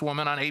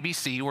woman on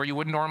ABC, where you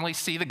would normally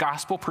see the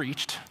gospel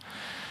preached,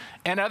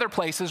 and other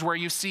places where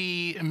you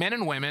see men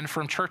and women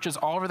from churches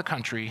all over the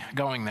country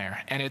going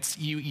there. And it's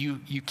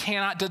you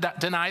cannot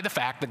deny the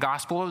fact the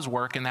gospel is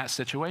work in that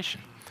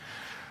situation.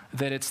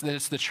 That it's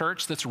the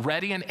church that's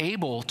ready and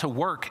able to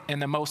work in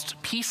the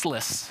most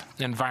peaceless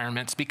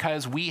environments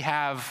because we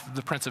have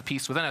the Prince of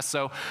Peace within us.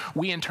 So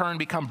we in turn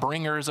become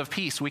bringers of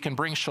peace. We can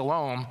bring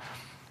shalom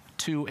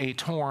to a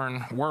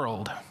torn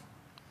world.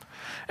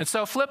 And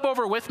so flip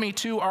over with me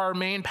to our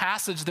main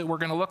passage that we're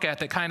going to look at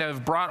that kind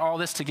of brought all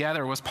this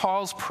together was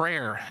Paul's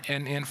prayer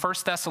in 1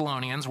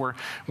 Thessalonians.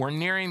 We're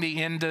nearing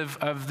the end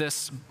of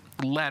this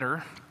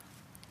letter,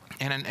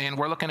 and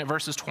we're looking at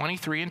verses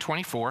 23 and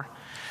 24.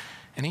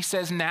 And he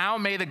says, "Now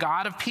may the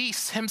God of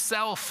peace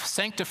himself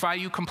sanctify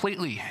you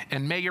completely,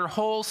 and may your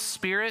whole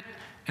spirit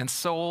and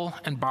soul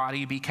and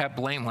body be kept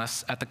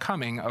blameless at the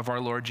coming of our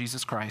Lord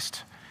Jesus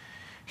Christ.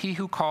 He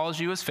who calls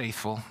you is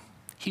faithful.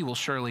 He will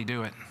surely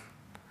do it."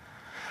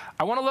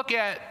 I want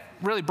to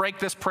really break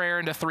this prayer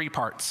into three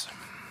parts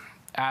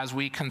as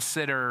we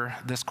consider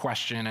this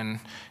question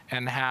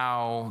and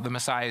how the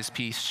Messiah's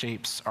peace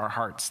shapes our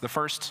hearts. The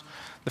first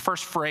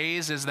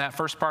phrase is that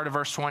first part of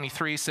verse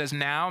 23 says,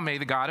 "Now may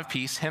the God of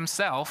peace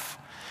himself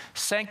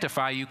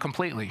sanctify you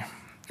completely."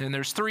 And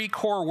there's three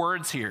core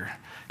words here,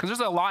 because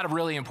there's a lot of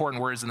really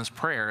important words in this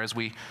prayer as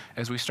we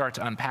start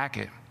to unpack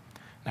it.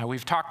 Now,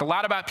 we've talked a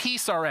lot about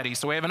peace already,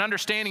 so we have an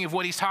understanding of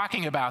what he's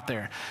talking about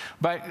there.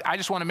 But I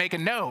just want to make a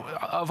note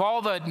of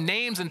all the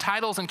names and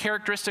titles and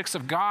characteristics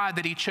of God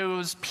that he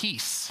chose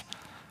peace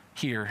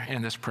here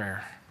in this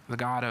prayer. The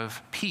God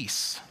of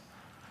peace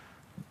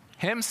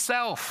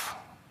himself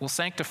will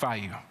sanctify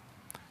you.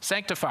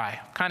 Sanctify,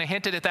 kind of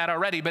hinted at that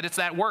already, but it's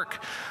that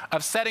work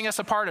of setting us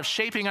apart, of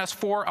shaping us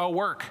for a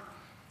work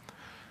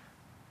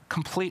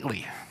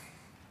completely.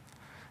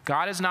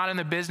 God is not in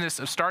the business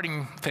of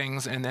starting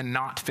things and then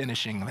not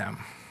finishing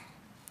them.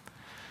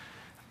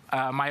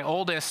 My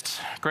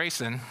oldest,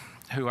 Grayson,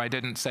 who I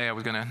didn't say I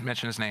was going to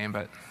mention his name,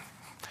 but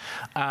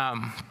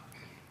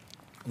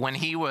when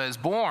he was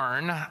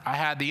born, I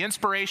had the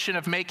inspiration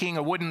of making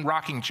a wooden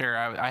rocking chair.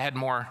 I had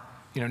more,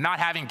 not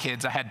having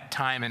kids, I had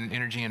time and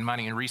energy and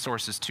money and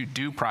resources to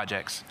do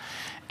projects.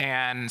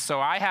 And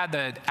so I had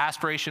the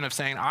aspiration of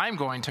saying, I'm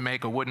going to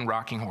make a wooden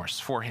rocking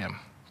horse for him.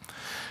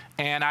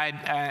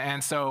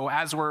 And so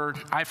as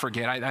I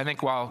forget, I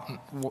think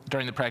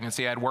during the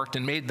pregnancy, I'd worked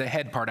and made the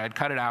head part. I'd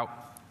cut it out,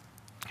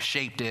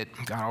 shaped it,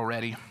 got all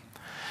ready.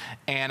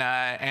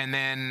 And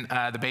then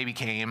the baby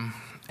came,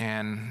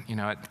 and,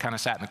 it kind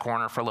of sat in the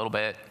corner for a little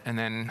bit. And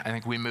then I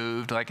think we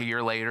moved like a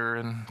year later,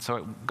 and so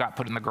it got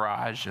put in the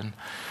garage. And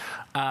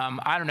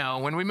I don't know,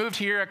 when we moved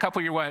here a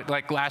couple years,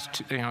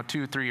 last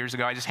 2-3 years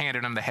ago, I just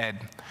handed him the head.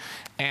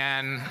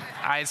 And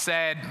I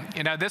said,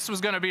 this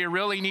was going to be a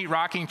really neat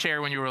rocking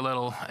chair when you were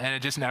little, and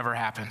it just never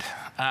happened.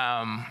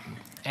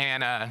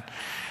 And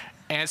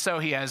so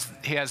he has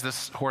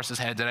this horse's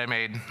head that I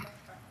made.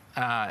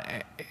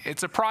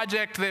 It's a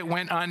project that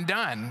went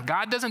undone.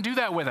 God doesn't do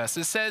that with us.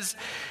 It says,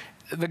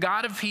 the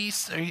God of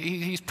peace,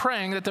 he's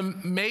praying that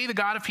may the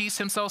God of peace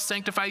himself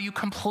sanctify you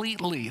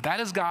completely.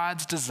 That is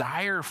God's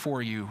desire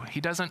for you.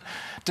 He doesn't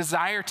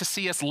desire to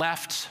see us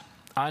left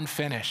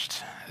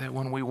unfinished. That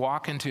when we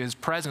walk into his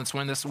presence,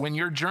 when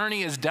your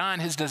journey is done,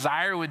 his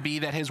desire would be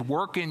that his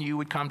work in you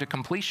would come to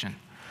completion.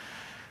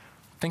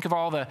 Think of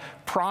all the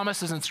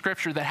promises in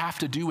Scripture that have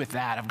to do with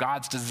that, of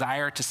God's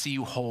desire to see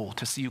you whole,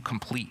 to see you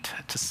complete,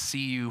 to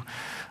see you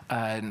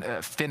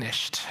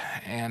finished.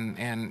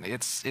 And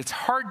it's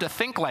hard to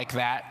think like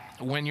that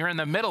when you're in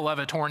the middle of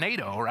a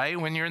tornado, right?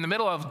 When you're in the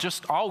middle of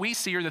just all we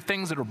see are the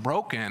things that are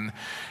broken,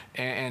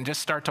 and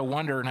just start to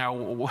wonder,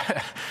 now,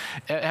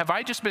 have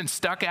I just been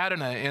stuck out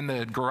in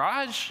the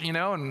garage,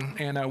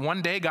 and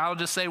one day God will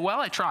just say, well,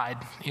 I tried,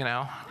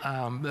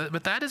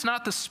 But that is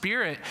not the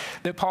spirit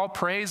that Paul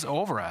prays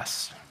over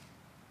us.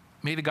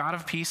 May the God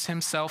of peace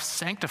himself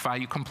sanctify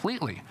you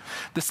completely.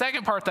 The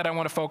second part that I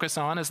want to focus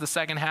on is the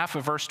second half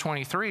of verse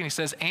 23. And he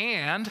says,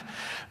 and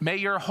may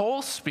your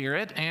whole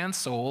spirit and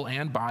soul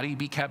and body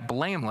be kept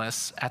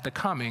blameless at the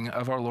coming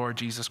of our Lord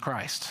Jesus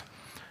Christ.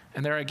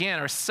 And there again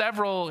are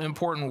several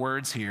important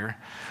words here.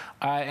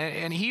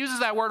 And he uses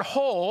that word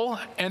whole,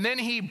 and then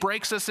he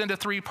breaks us into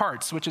three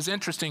parts, which is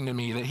interesting to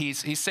me, that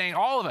he's saying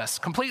all of us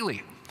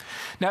completely.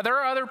 Now, there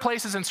are other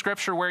places in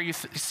Scripture where you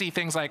see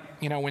things like,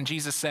 when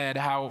Jesus said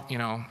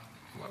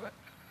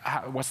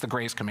what's the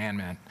greatest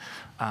commandment?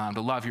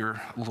 To love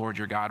your Lord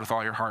your God with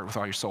all your heart, with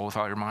all your soul, with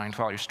all your mind, with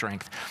all your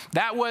strength.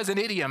 That was an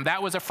idiom.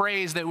 That was a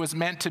phrase that was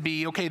meant to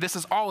be, okay, this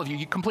is all of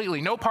you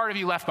completely, no part of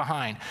you left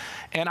behind.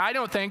 And I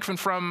don't think,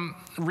 from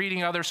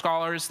reading other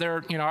scholars,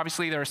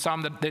 obviously there are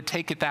some that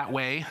take it that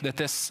way,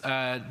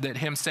 that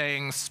him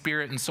saying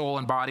spirit and soul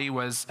and body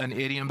was an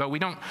idiom, but we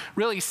don't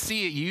really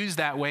see it used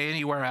that way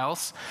anywhere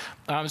else.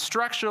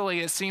 Structurally,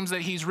 it seems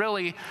that he's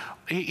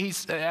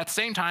at the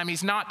same time,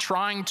 he's not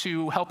trying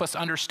to help us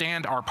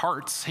understand our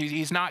parts.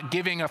 He's not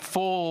giving a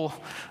full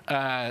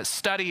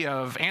study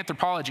of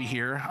anthropology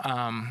here,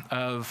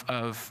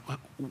 of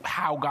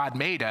how God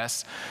made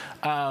us.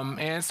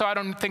 And so I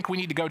don't think we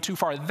need to go too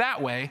far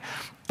that way.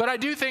 But I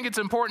do think it's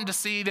important to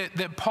see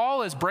that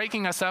Paul is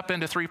breaking us up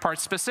into three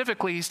parts.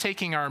 Specifically, he's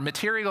taking our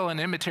material and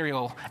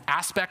immaterial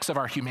aspects of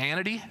our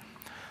humanity,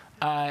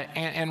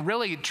 and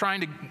really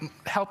trying to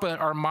help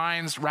our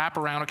minds wrap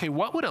around, okay,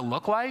 what would it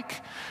look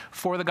like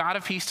for the God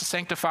of peace to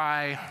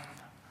sanctify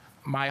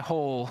my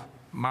whole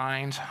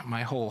mind,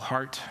 my whole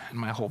heart, and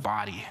my whole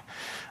body?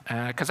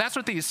 Because that's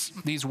what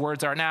these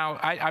words are. Now,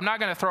 I'm not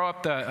going to throw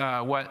up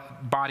the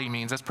what body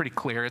means. That's pretty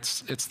clear.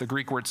 It's the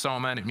Greek word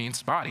soma, and it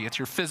means body. It's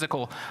your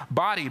physical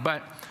body.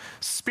 But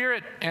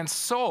spirit and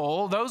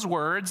soul, those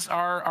words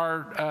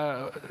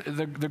are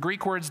the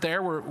Greek words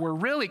there were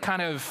really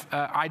kind of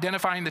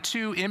identifying the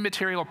two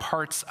immaterial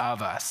parts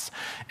of us.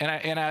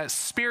 And a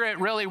spirit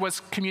really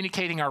was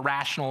communicating our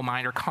rational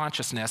mind or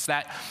consciousness,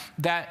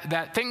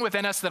 that thing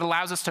within us that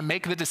allows us to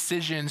make the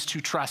decisions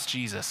to trust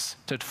Jesus,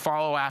 to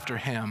follow after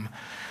him.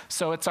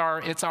 So it's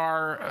our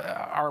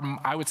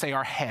I would say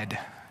our head,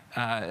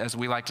 as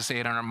we like to say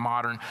it in our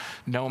modern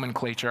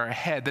nomenclature, our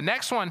head. The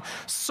next one,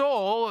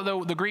 soul,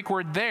 the Greek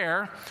word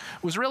there,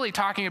 was really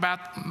talking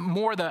about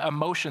more the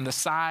emotion,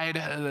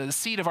 the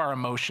seat of our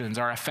emotions,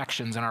 our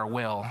affections, and our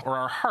will, or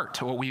our heart,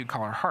 what we would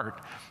call our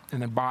heart.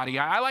 And the body.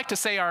 I like to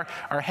say our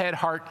head,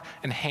 heart,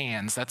 and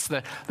hands. That's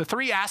the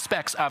three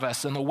aspects of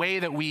us and the way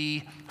that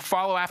we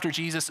follow after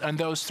Jesus in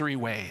those three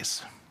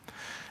ways.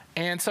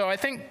 And so I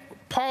think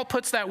Paul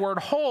puts that word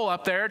whole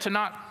up there to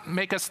not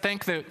make us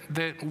think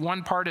that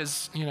one part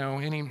is,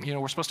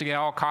 we're supposed to get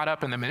all caught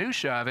up in the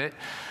minutia of it.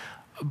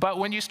 But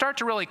when you start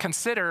to really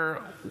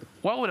consider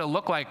what would it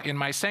look like in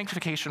my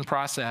sanctification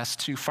process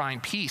to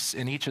find peace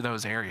in each of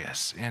those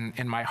areas,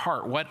 in my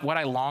heart, what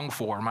I long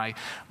for,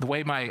 the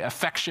way my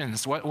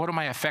affections, what do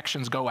my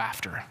affections go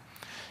after?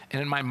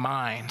 And in my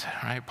mind,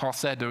 right? Paul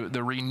said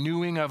the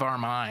renewing of our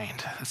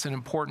mind. It's an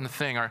important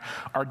thing.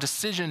 Our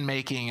decision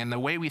making and the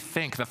way we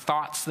think, the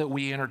thoughts that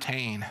we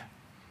entertain.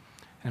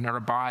 And our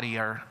body,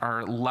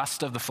 our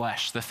lust of the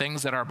flesh, the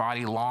things that our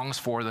body longs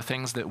for, the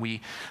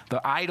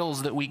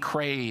idols that we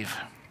crave.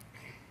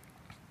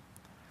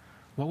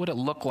 What would it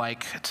look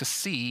like to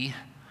see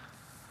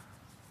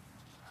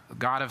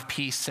God of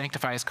peace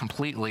sanctify us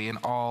completely in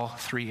all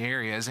three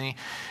areas?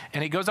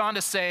 And he goes on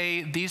to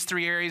say these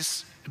three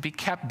areas be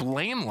kept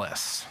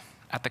blameless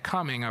at the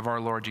coming of our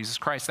Lord Jesus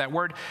Christ. That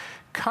word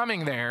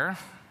coming there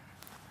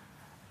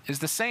is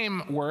the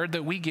same word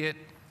that we get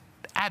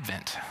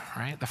Advent,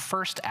 right? The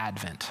first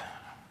Advent.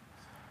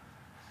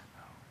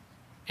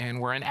 And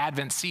we're in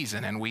Advent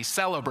season and we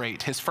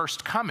celebrate his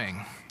first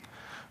coming.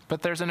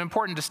 But there's an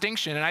important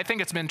distinction, and I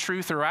think it's been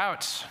true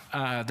throughout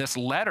this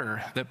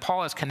letter, that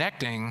Paul is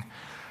connecting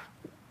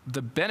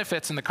the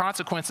benefits and the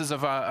consequences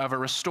of a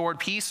restored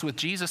peace with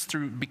Jesus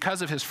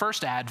because of his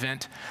first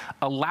advent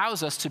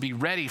allows us to be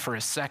ready for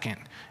his second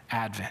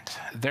advent.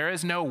 There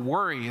is no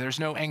worry, there's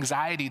no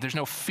anxiety, there's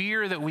no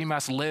fear that we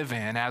must live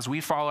in as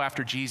we follow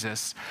after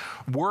Jesus,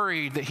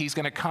 worried that he's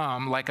going to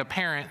come like a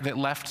parent that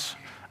left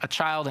a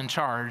child in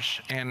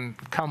charge and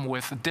come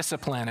with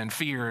discipline and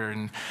fear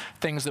and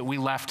things that we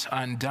left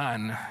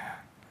undone.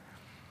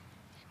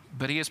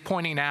 But he is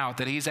pointing out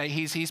that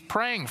he's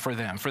praying for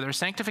them, for their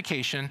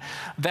sanctification,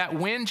 that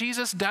when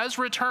Jesus does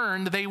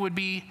return, they would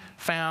be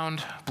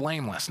found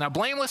blameless. Now,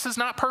 blameless is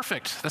not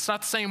perfect. That's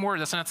not the same word.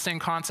 That's not the same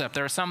concept.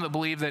 There are some that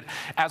believe that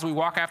as we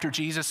walk after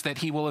Jesus, that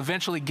he will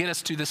eventually get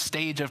us to the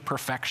stage of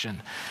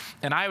perfection.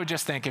 And I would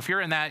just think,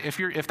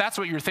 if that's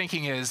what you're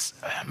thinking is,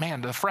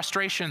 man, the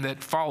frustration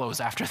that follows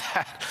after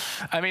that.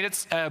 I mean,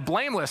 it's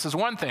blameless is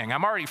one thing.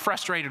 I'm already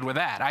frustrated with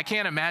that. I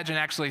can't imagine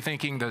actually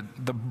thinking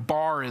the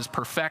bar is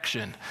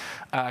perfection.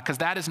 Because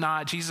that is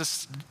not,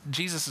 Jesus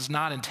does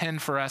not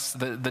intend for us,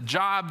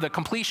 the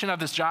completion of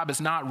this job is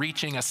not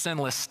reaching a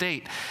sinless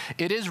state.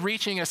 It is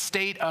reaching a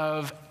state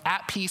of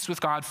at peace with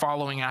God,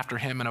 following after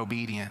him in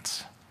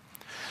obedience.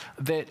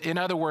 That, in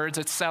other words,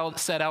 it's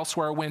said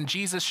elsewhere, when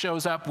Jesus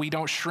shows up, we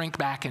don't shrink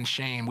back in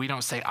shame. We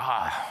don't say,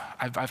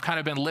 I've kind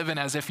of been living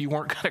as if you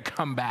weren't going to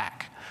come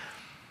back.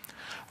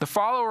 The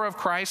follower of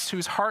Christ,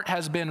 whose heart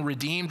has been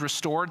redeemed,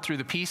 restored through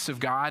the peace of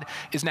God,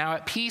 is now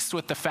at peace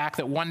with the fact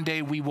that one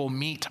day we will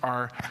meet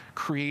our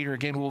Creator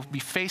again. We'll be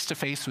face to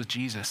face with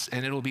Jesus,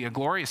 and it'll be a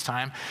glorious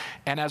time.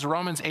 And as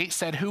Romans 8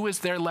 said, who is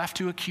there left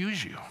to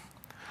accuse you?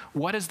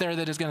 What is there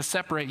that is going to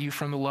separate you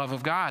from the love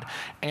of God?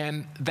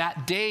 And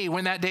that day,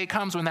 when that day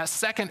comes, when that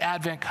second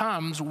advent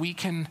comes, we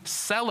can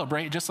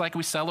celebrate just like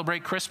we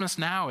celebrate Christmas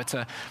now. It's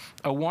a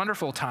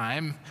wonderful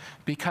time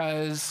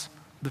because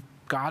the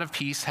God of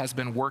peace has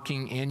been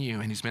working in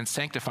you, and he's been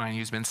sanctifying you.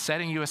 He's been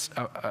setting you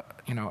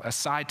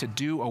aside to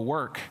do a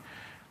work.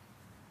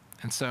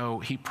 And so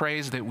he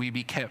prays that we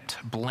be kept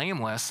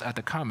blameless at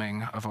the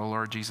coming of our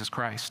Lord Jesus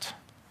Christ.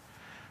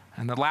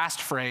 And the last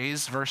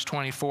phrase, verse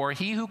 24,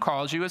 he who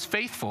calls you is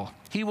faithful.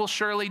 He will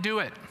surely do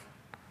it.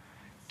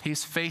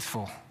 He's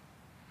faithful.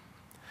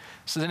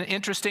 This is an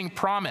interesting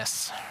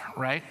promise,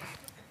 right?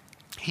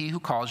 He who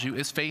calls you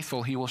is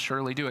faithful. He will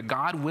surely do it.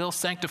 God will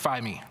sanctify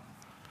me.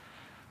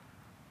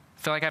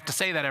 I feel like I have to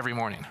say that every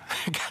morning.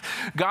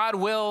 God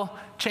will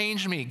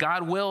change me.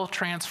 God will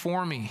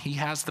transform me. He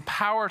has the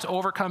power to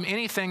overcome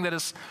anything that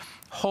is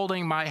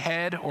holding my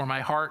head or my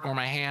heart or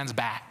my hands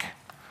back.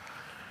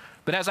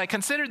 But as I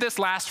considered this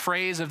last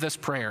phrase of this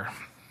prayer,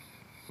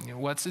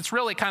 it's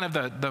really kind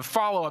of the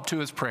follow-up to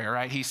his prayer,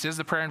 right? He says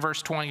the prayer in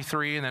verse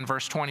 23, and then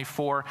verse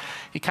 24,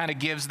 he kind of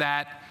gives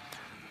that,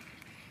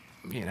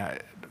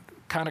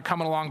 kind of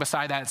coming along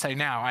beside that and say,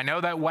 now, I know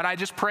that what I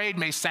just prayed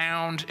may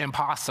sound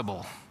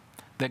impossible,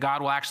 that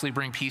God will actually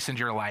bring peace into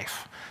your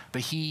life,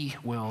 but he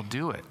will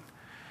do it.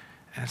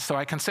 And so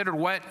I considered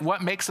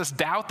what makes us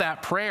doubt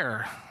that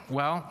prayer.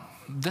 Well,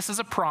 this is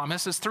a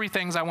promise. There's three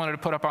things I wanted to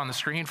put up on the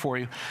screen for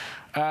you.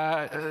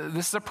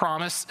 This is a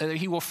promise.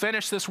 He will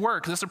finish this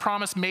work. This is a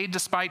promise made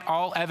despite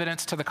all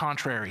evidence to the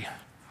contrary.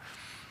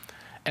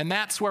 And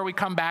that's where we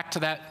come back to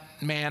that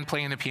man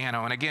playing the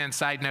piano. And again,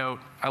 side note,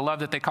 I love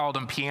that they called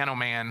him Piano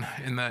Man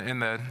in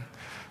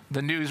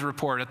the news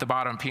report at the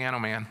bottom, Piano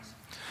Man.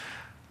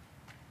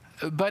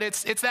 But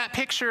it's that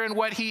picture and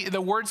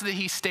the words that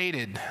he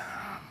stated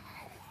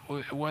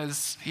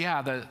was,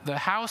 the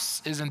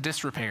house is in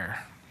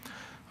disrepair,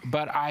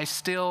 but I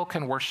still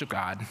can worship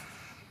God,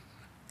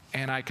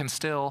 and I can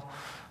still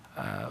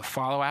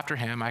follow after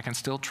him. I can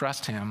still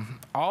trust him.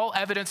 All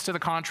evidence to the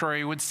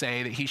contrary would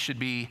say that he should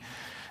be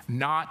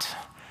not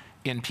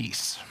in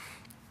peace,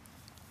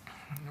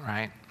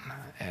 right?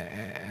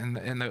 And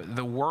in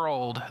the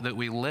world that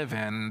we live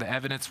in, the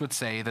evidence would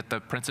say that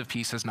the Prince of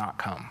Peace has not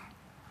come.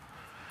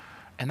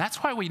 And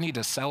that's why we need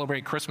to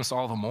celebrate Christmas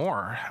all the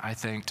more, I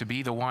think, to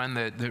be the one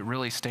that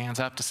really stands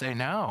up to say,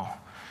 no,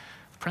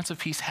 the Prince of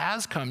Peace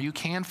has come. You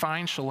can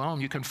find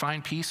shalom. You can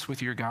find peace with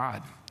your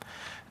God.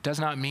 It does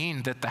not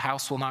mean that the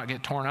house will not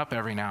get torn up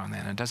every now and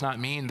then. It does not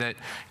mean that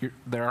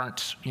there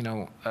aren't,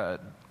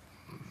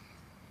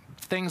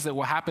 things that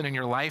will happen in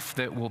your life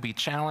that will be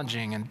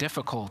challenging and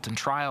difficult, and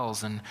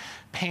trials and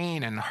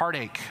pain and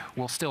heartache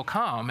will still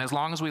come as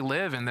long as we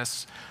live in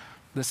this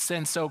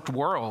sin-soaked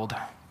world.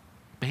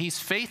 But he's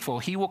faithful.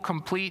 He will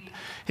complete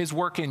his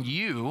work in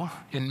you,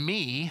 in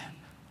me,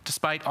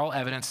 despite all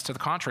evidence to the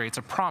contrary. It's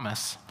a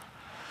promise.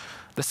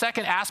 The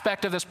second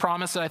aspect of this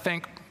promise that I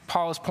think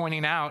Paul is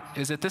pointing out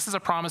is that this is a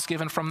promise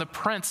given from the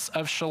Prince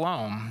of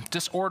Shalom.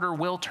 Disorder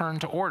will turn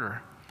to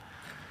order.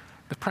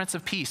 The Prince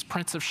of Peace,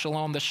 Prince of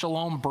Shalom, the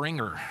Shalom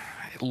bringer,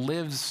 it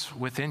lives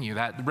within you.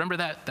 Remember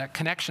that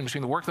connection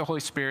between the work of the Holy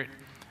Spirit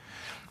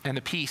and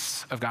the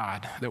peace of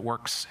God that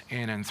works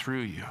in and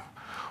through you.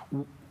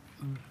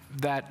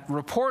 That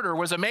reporter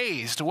was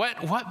amazed.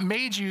 What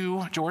made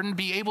you, Jordan,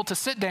 be able to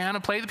sit down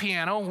and play the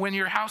piano when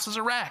your house is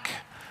a wreck?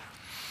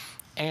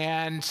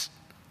 And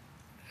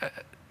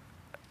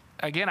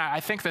again,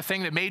 I think the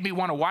thing that made me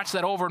want to watch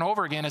that over and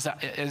over again is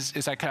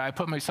I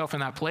put myself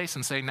in that place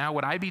and say, now,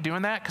 would I be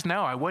doing that? Because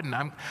no, I wouldn't.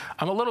 I'm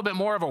a little bit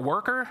more of a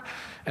worker,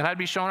 and I'd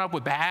be showing up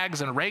with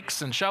bags and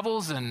rakes and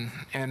shovels, and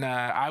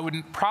I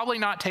would probably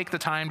not take the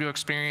time to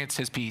experience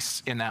his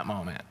peace in that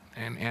moment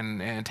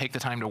and take the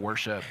time to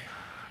worship.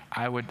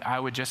 I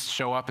would just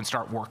show up and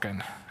start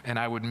working, and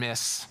I would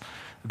miss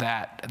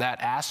that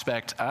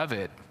aspect of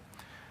it.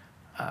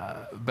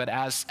 But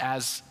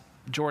as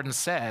Jordan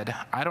said,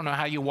 I don't know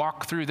how you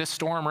walk through this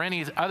storm or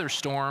any other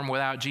storm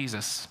without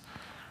Jesus,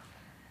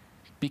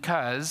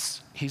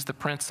 because he's the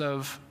Prince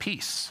of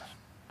Peace,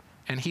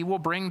 and he will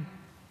bring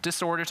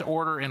disorder to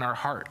order in our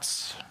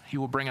hearts. He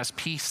will bring us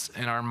peace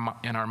in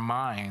our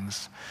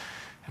minds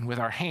and with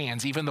our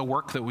hands. Even the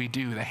work that we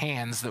do, the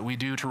hands that we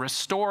do to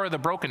restore the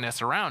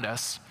brokenness around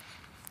us,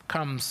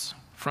 comes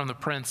from the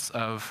Prince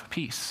of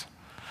Peace.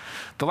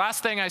 The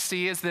last thing I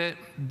see is that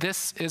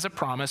this is a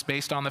promise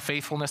based on the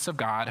faithfulness of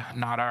God,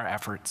 not our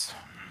efforts.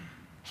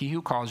 He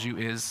who calls you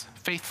is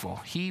faithful.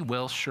 He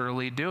will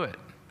surely do it.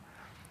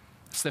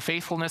 It's the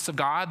faithfulness of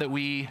God that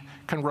we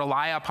can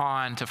rely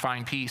upon to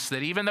find peace,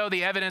 that even though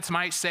the evidence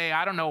might say,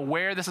 I don't know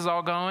where this is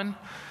all going,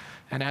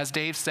 and as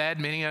Dave said,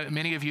 many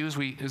of you,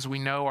 as we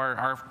know,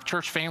 our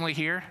church family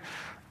here,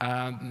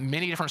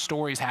 many different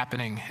stories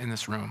happening in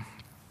this room,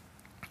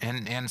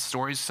 and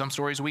some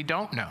stories we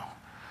don't know,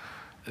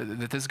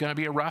 that this is going to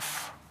be a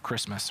rough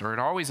Christmas, or it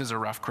always is a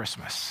rough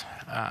Christmas,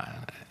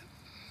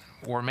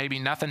 or maybe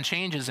nothing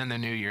changes in the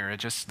new year,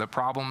 the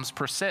problems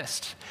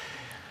persist.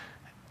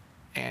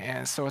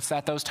 And so it's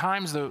at those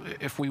times, though,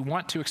 if we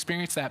want to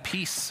experience that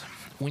peace,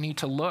 we need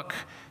to look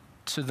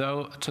to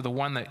the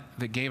one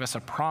that gave us a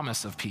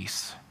promise of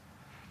peace,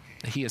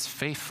 that he is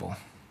faithful.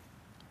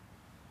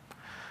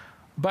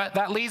 But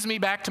that leads me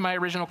back to my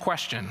original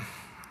question.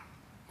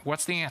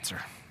 What's the answer?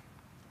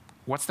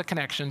 What's the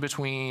connection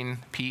between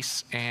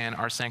peace and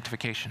our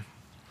sanctification?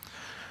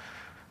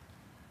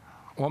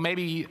 Well,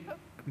 maybe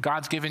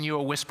God's given you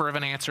a whisper of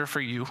an answer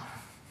for you.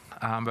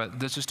 But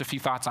there's just a few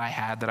thoughts I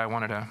had that I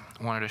wanted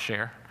to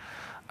share.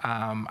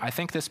 I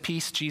think this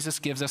peace Jesus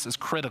gives us is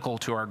critical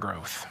to our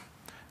growth.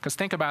 Because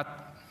think about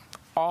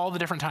all the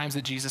different times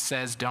that Jesus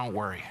says, don't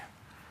worry.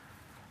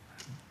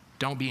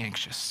 Don't be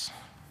anxious.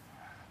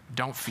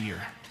 Don't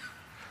fear.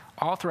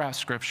 All throughout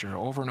Scripture,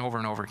 over and over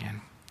and over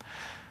again.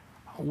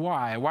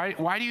 Why?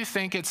 Why do you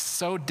think it's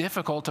so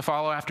difficult to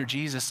follow after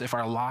Jesus if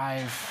our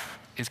life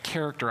is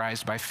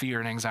characterized by fear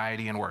and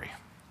anxiety and worry?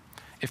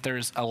 If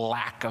there's a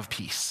lack of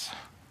peace?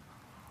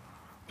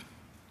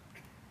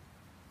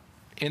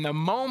 In the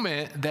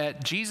moment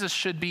that Jesus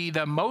should be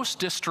the most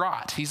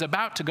distraught, he's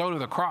about to go to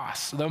the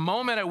cross, the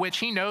moment at which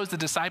he knows the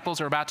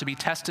disciples are about to be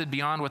tested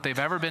beyond what they've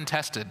ever been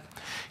tested,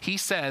 he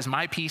says,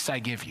 my peace I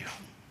give you.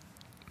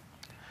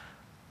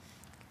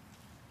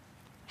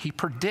 He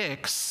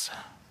predicts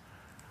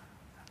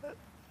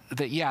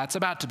that, it's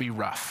about to be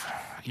rough.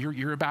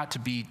 You're about to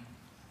be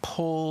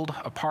pulled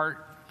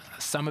apart,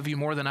 some of you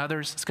more than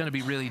others. It's going to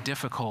be really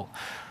difficult,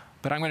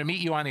 but I'm going to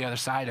meet you on the other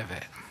side of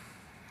it,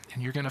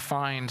 and you're going to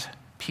find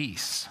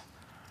peace.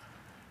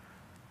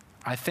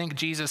 I think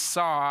Jesus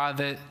saw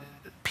that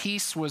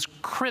peace was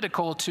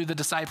critical to the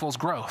disciples'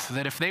 growth,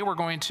 that if they were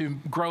going to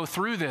grow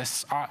through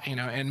this,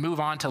 and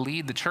move on to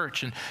lead the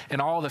church and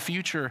all the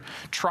future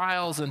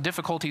trials and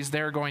difficulties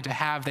they're going to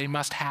have, they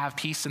must have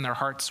peace in their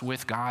hearts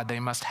with God. They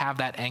must have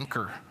that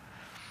anchor.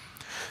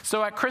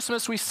 So at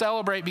Christmas, we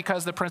celebrate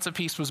because the Prince of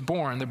Peace was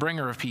born, the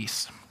bringer of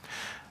peace.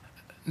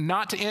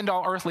 Not to end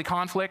all earthly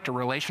conflict or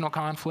relational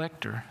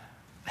conflict or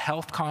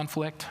health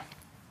conflict,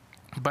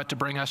 but to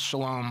bring us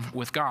shalom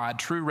with God,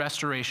 true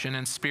restoration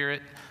in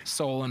spirit,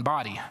 soul, and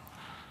body,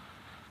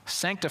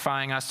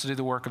 sanctifying us to do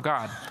the work of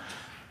God.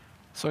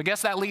 So I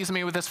guess that leaves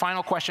me with this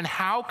final question.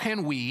 How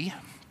can we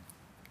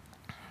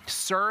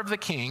serve the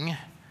King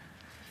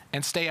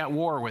and stay at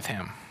war with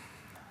him?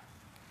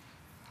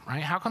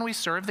 Right? How can we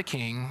serve the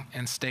King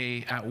and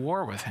stay at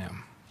war with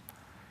him?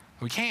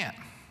 We can't.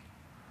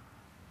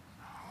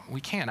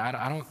 We can't.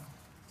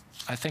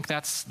 I think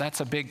that's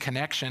a big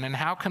connection. And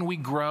how can we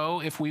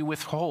grow if we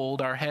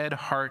withhold our head,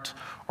 heart,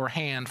 or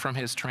hand from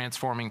his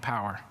transforming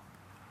power?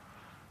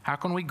 How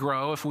can we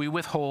grow if we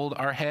withhold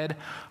our head,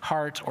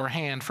 heart, or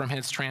hand from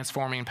his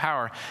transforming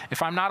power?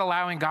 If I'm not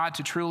allowing God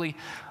to truly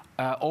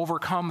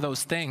overcome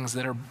those things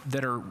that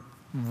are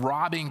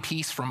robbing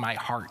peace from my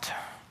heart,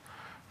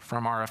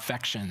 from our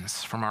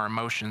affections, from our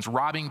emotions,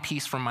 robbing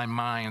peace from my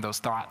mind, those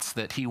thoughts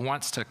that he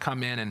wants to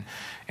come in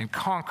and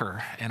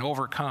conquer and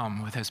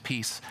overcome with his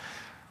peace,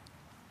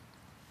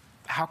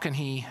 how can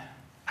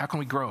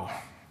we grow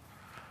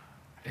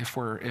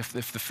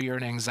if the fear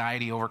and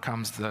anxiety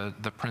overcomes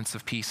the Prince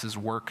of Peace's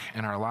work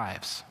in our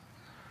lives?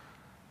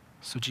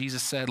 So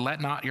Jesus said,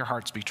 let not your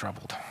hearts be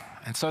troubled.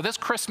 And so this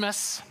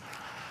Christmas,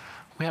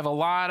 we have a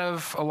lot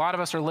of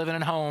us are living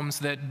in homes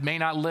that may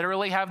not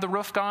literally have the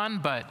roof gone,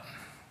 but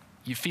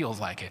it feels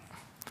like it.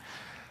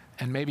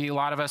 And maybe a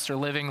lot of us are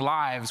living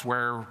lives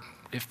where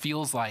it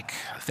feels like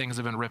things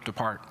have been ripped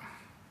apart.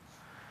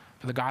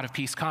 But the God of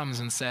peace comes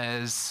and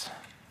says,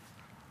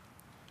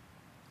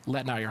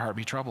 let not your heart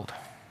be troubled.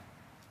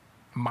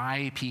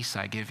 My peace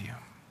I give you.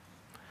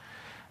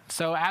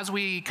 So as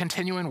we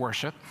continue in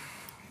worship,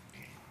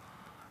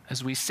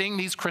 as we sing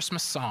these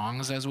Christmas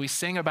songs, as we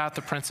sing about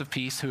the Prince of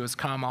Peace who has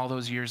come all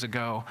those years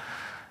ago,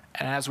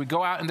 and as we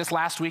go out in this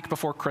last week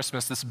before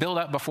Christmas, this build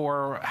up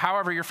before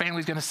however your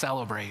family's going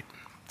to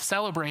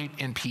celebrate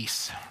in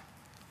peace.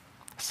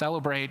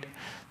 Celebrate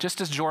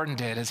just as Jordan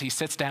did as he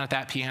sits down at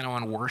that piano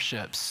and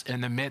worships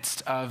in the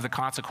midst of the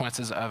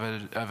consequences of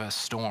a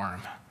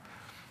storm.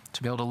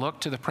 To be able to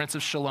look to the Prince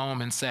of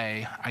Shalom and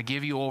say, I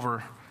give you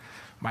over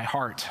my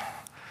heart,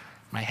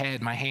 my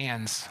head, my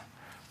hands.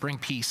 Bring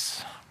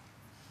peace.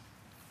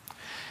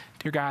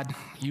 Dear God,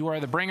 you are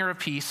the bringer of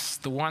peace,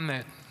 the one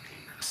that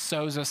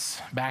sews us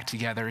back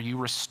together. You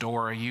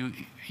restore. You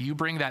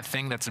bring that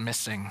thing that's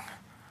missing.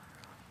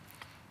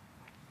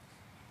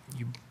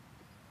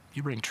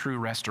 You bring true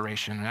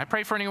restoration. And I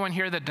pray for anyone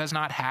here that does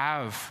not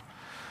have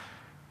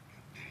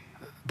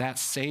that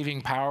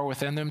saving power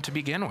within them to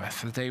begin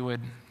with, that they would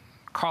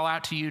call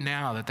out to you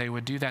now, that they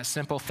would do that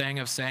simple thing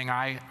of saying,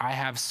 I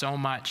have so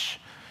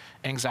much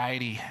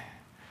anxiety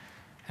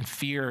and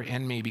fear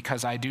in me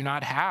because I do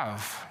not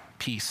have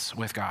peace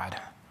with God.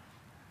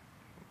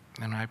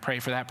 And I pray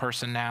for that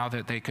person now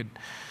that they could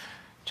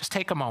just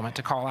take a moment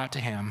to call out to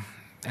him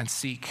and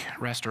seek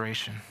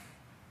restoration.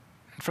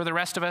 For the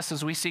rest of us,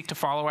 as we seek to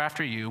follow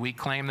after you, we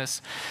claim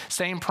this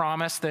same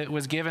promise that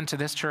was given to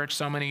this church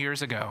so many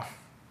years ago,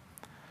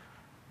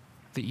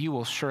 that you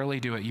will surely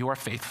do it. You are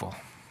faithful.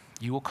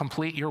 You will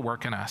complete your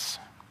work in us.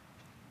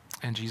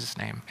 In Jesus'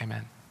 name,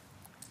 amen.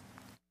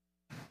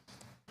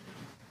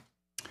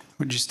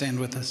 Would you stand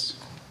with us?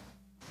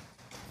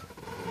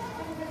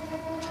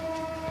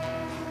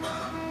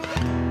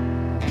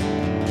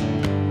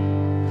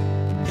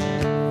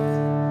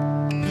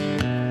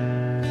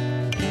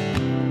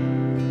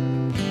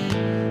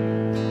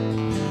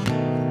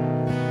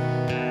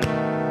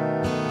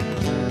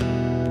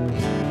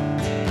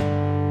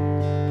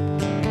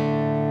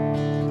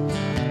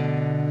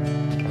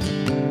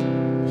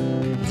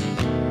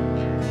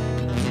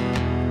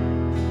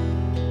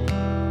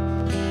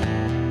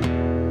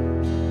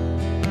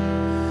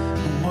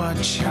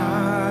 What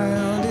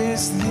child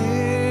is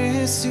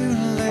this who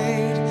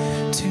laid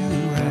to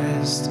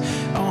rest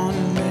on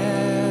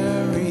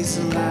Mary's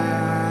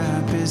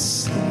lap is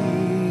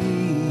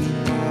sleeping,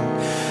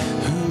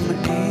 whom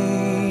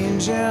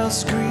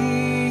angels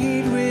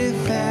greet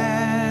with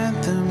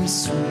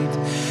anthems sweet,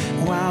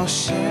 while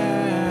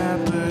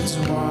shepherds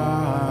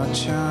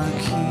watch are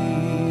keeping.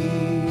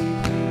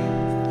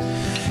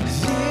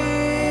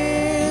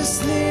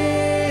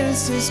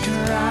 This is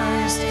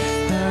Christ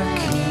the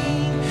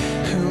King,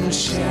 whom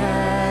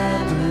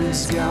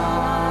shepherds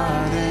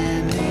guard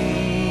and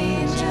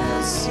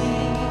angels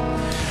sing.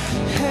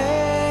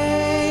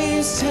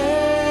 Haste,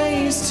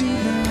 haste to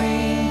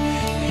bring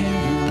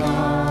him,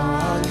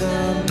 Lord,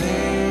 the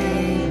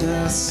babe,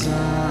 the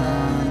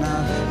Son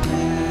of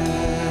Mary.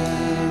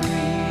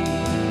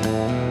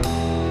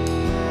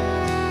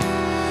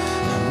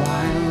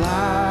 Why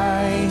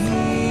lie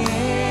he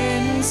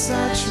in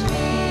such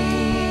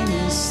mean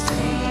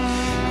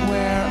estate,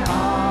 where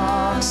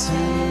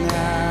oxen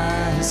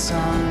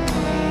are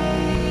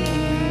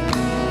bleeding?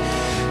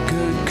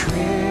 Good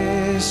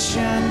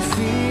Christian,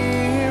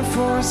 fear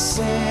for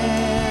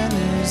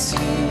sinners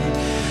hear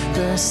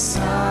the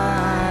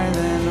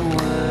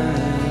silent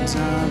words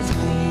of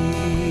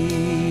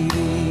pleading.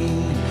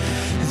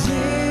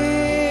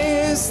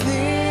 This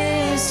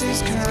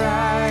is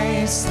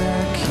Christ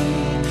the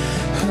King,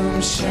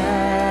 whom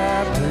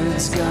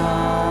shepherds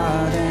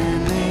guard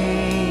and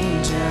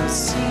angels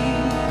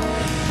sing.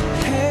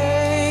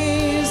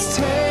 Haste,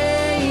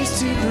 haste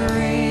to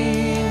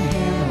bring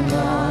him,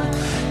 Lord,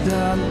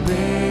 the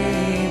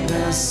babe,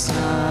 the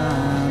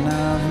Son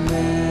of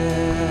Mary.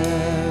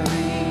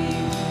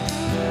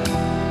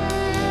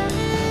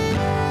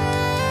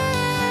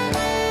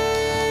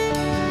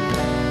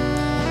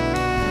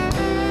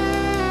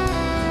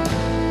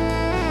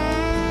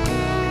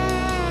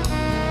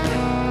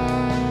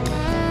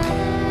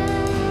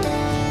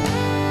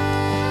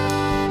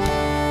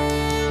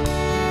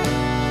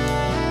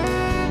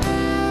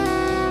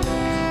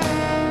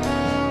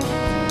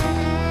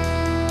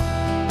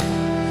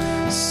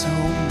 So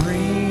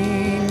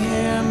bring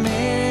him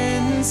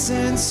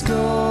incense,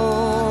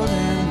 gold,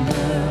 and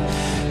myrrh.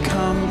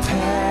 Come,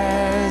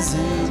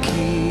 peasant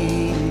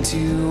king,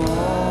 to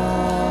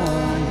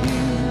own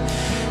him,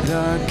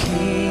 the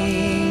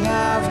King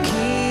of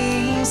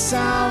kings.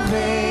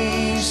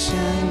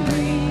 Salvation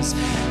brings.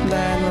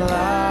 Let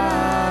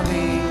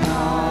loving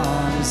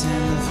arms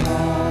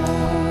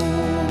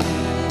enthrone.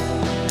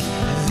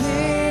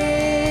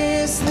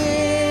 This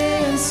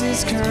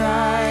is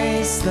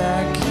Christ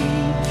the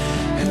King,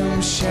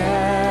 whom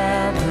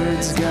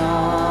shepherds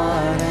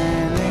guard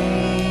and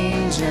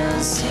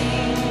angels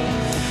sing.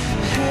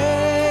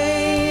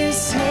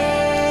 Haste,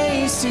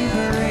 haste to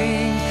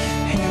bring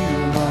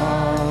him,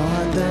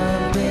 Lord,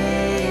 the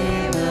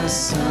babe, the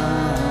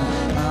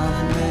Son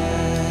of Mary.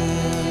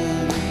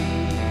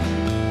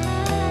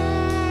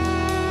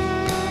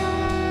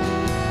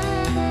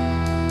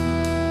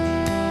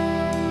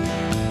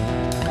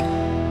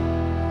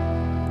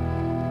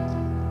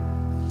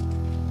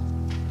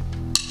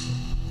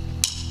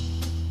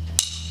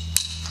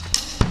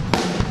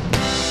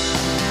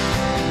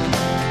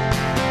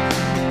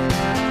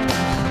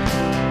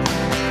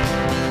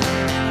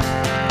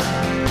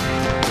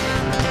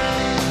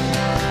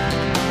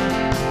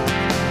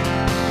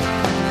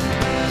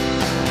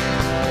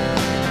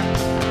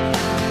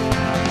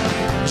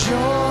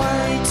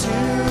 Joy to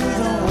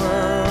the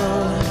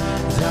world,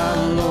 the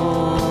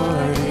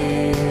Lord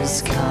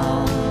is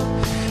come.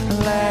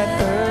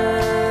 Let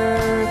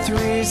earth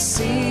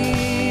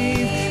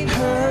receive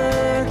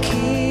her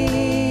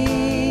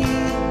King.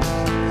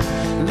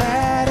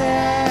 Let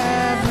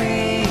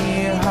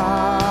every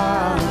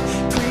heart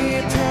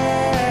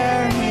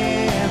prepare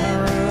him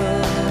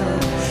room.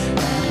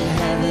 And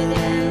heaven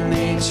and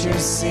nature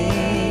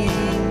sing,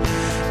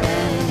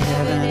 and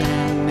heaven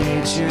and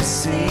nature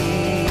sing.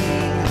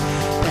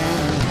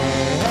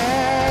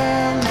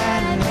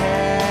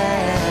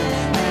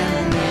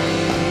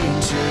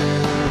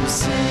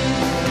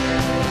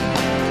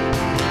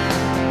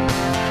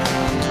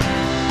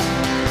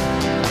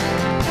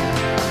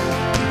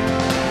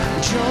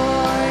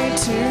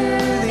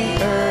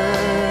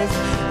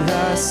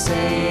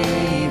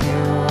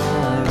 Savior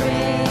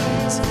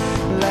reigns.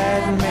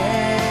 Let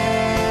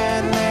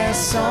men their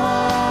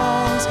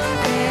songs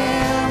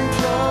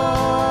employ,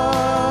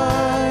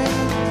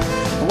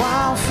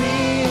 while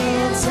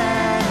fields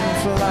and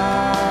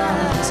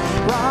floods,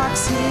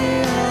 rocks,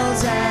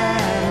 hills,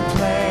 and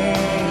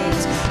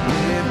plains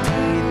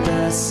repeat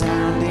the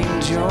sounding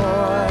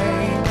joy.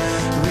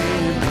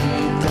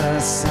 Repeat the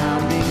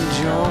sounding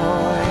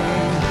joy.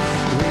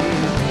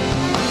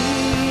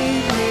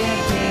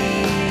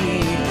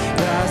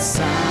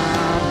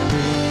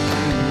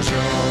 Sounding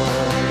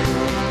joy.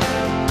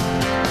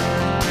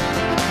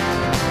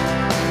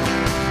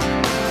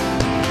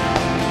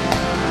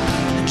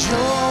 Joy,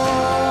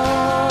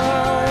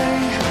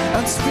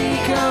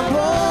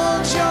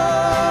 unspeakable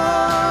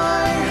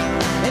joy,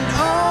 in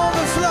all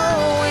the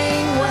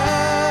flowing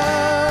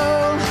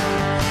well,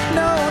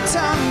 no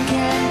tongue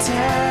can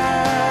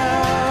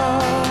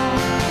tell.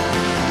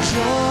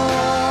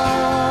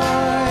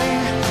 Joy,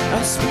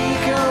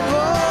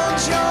 unspeakable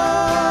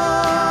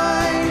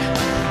joy,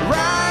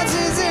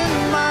 rises in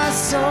my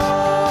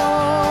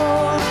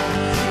soul,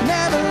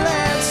 never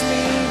lets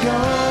me go.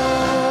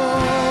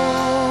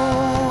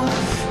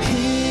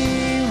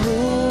 He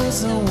rules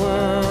the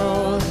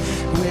world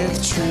with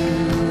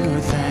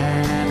truth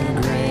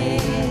and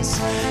grace,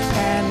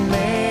 and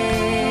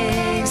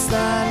makes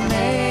the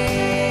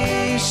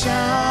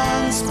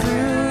nations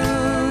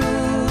prove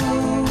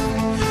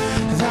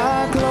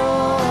the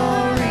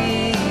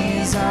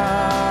glories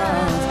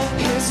of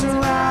his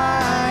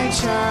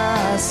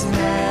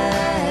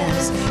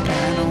righteousness,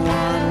 and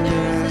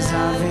wonders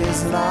of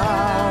his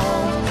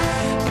love,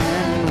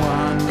 and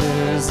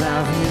wonders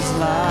of his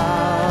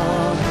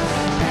love,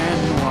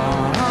 and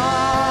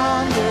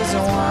wonders,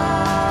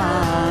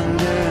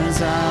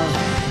 wonders of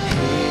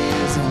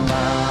his love.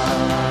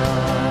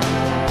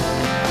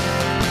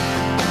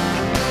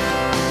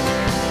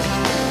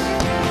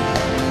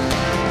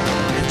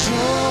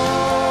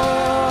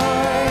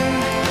 Joy,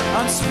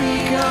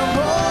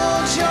 unspeakable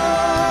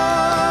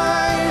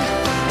joy,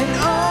 in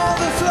all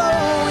the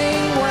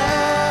flowing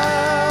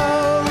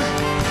well,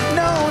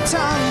 no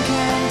tongue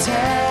can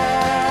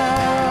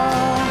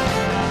tell.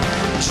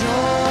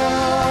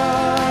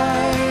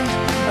 Joy,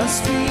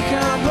 unspeakable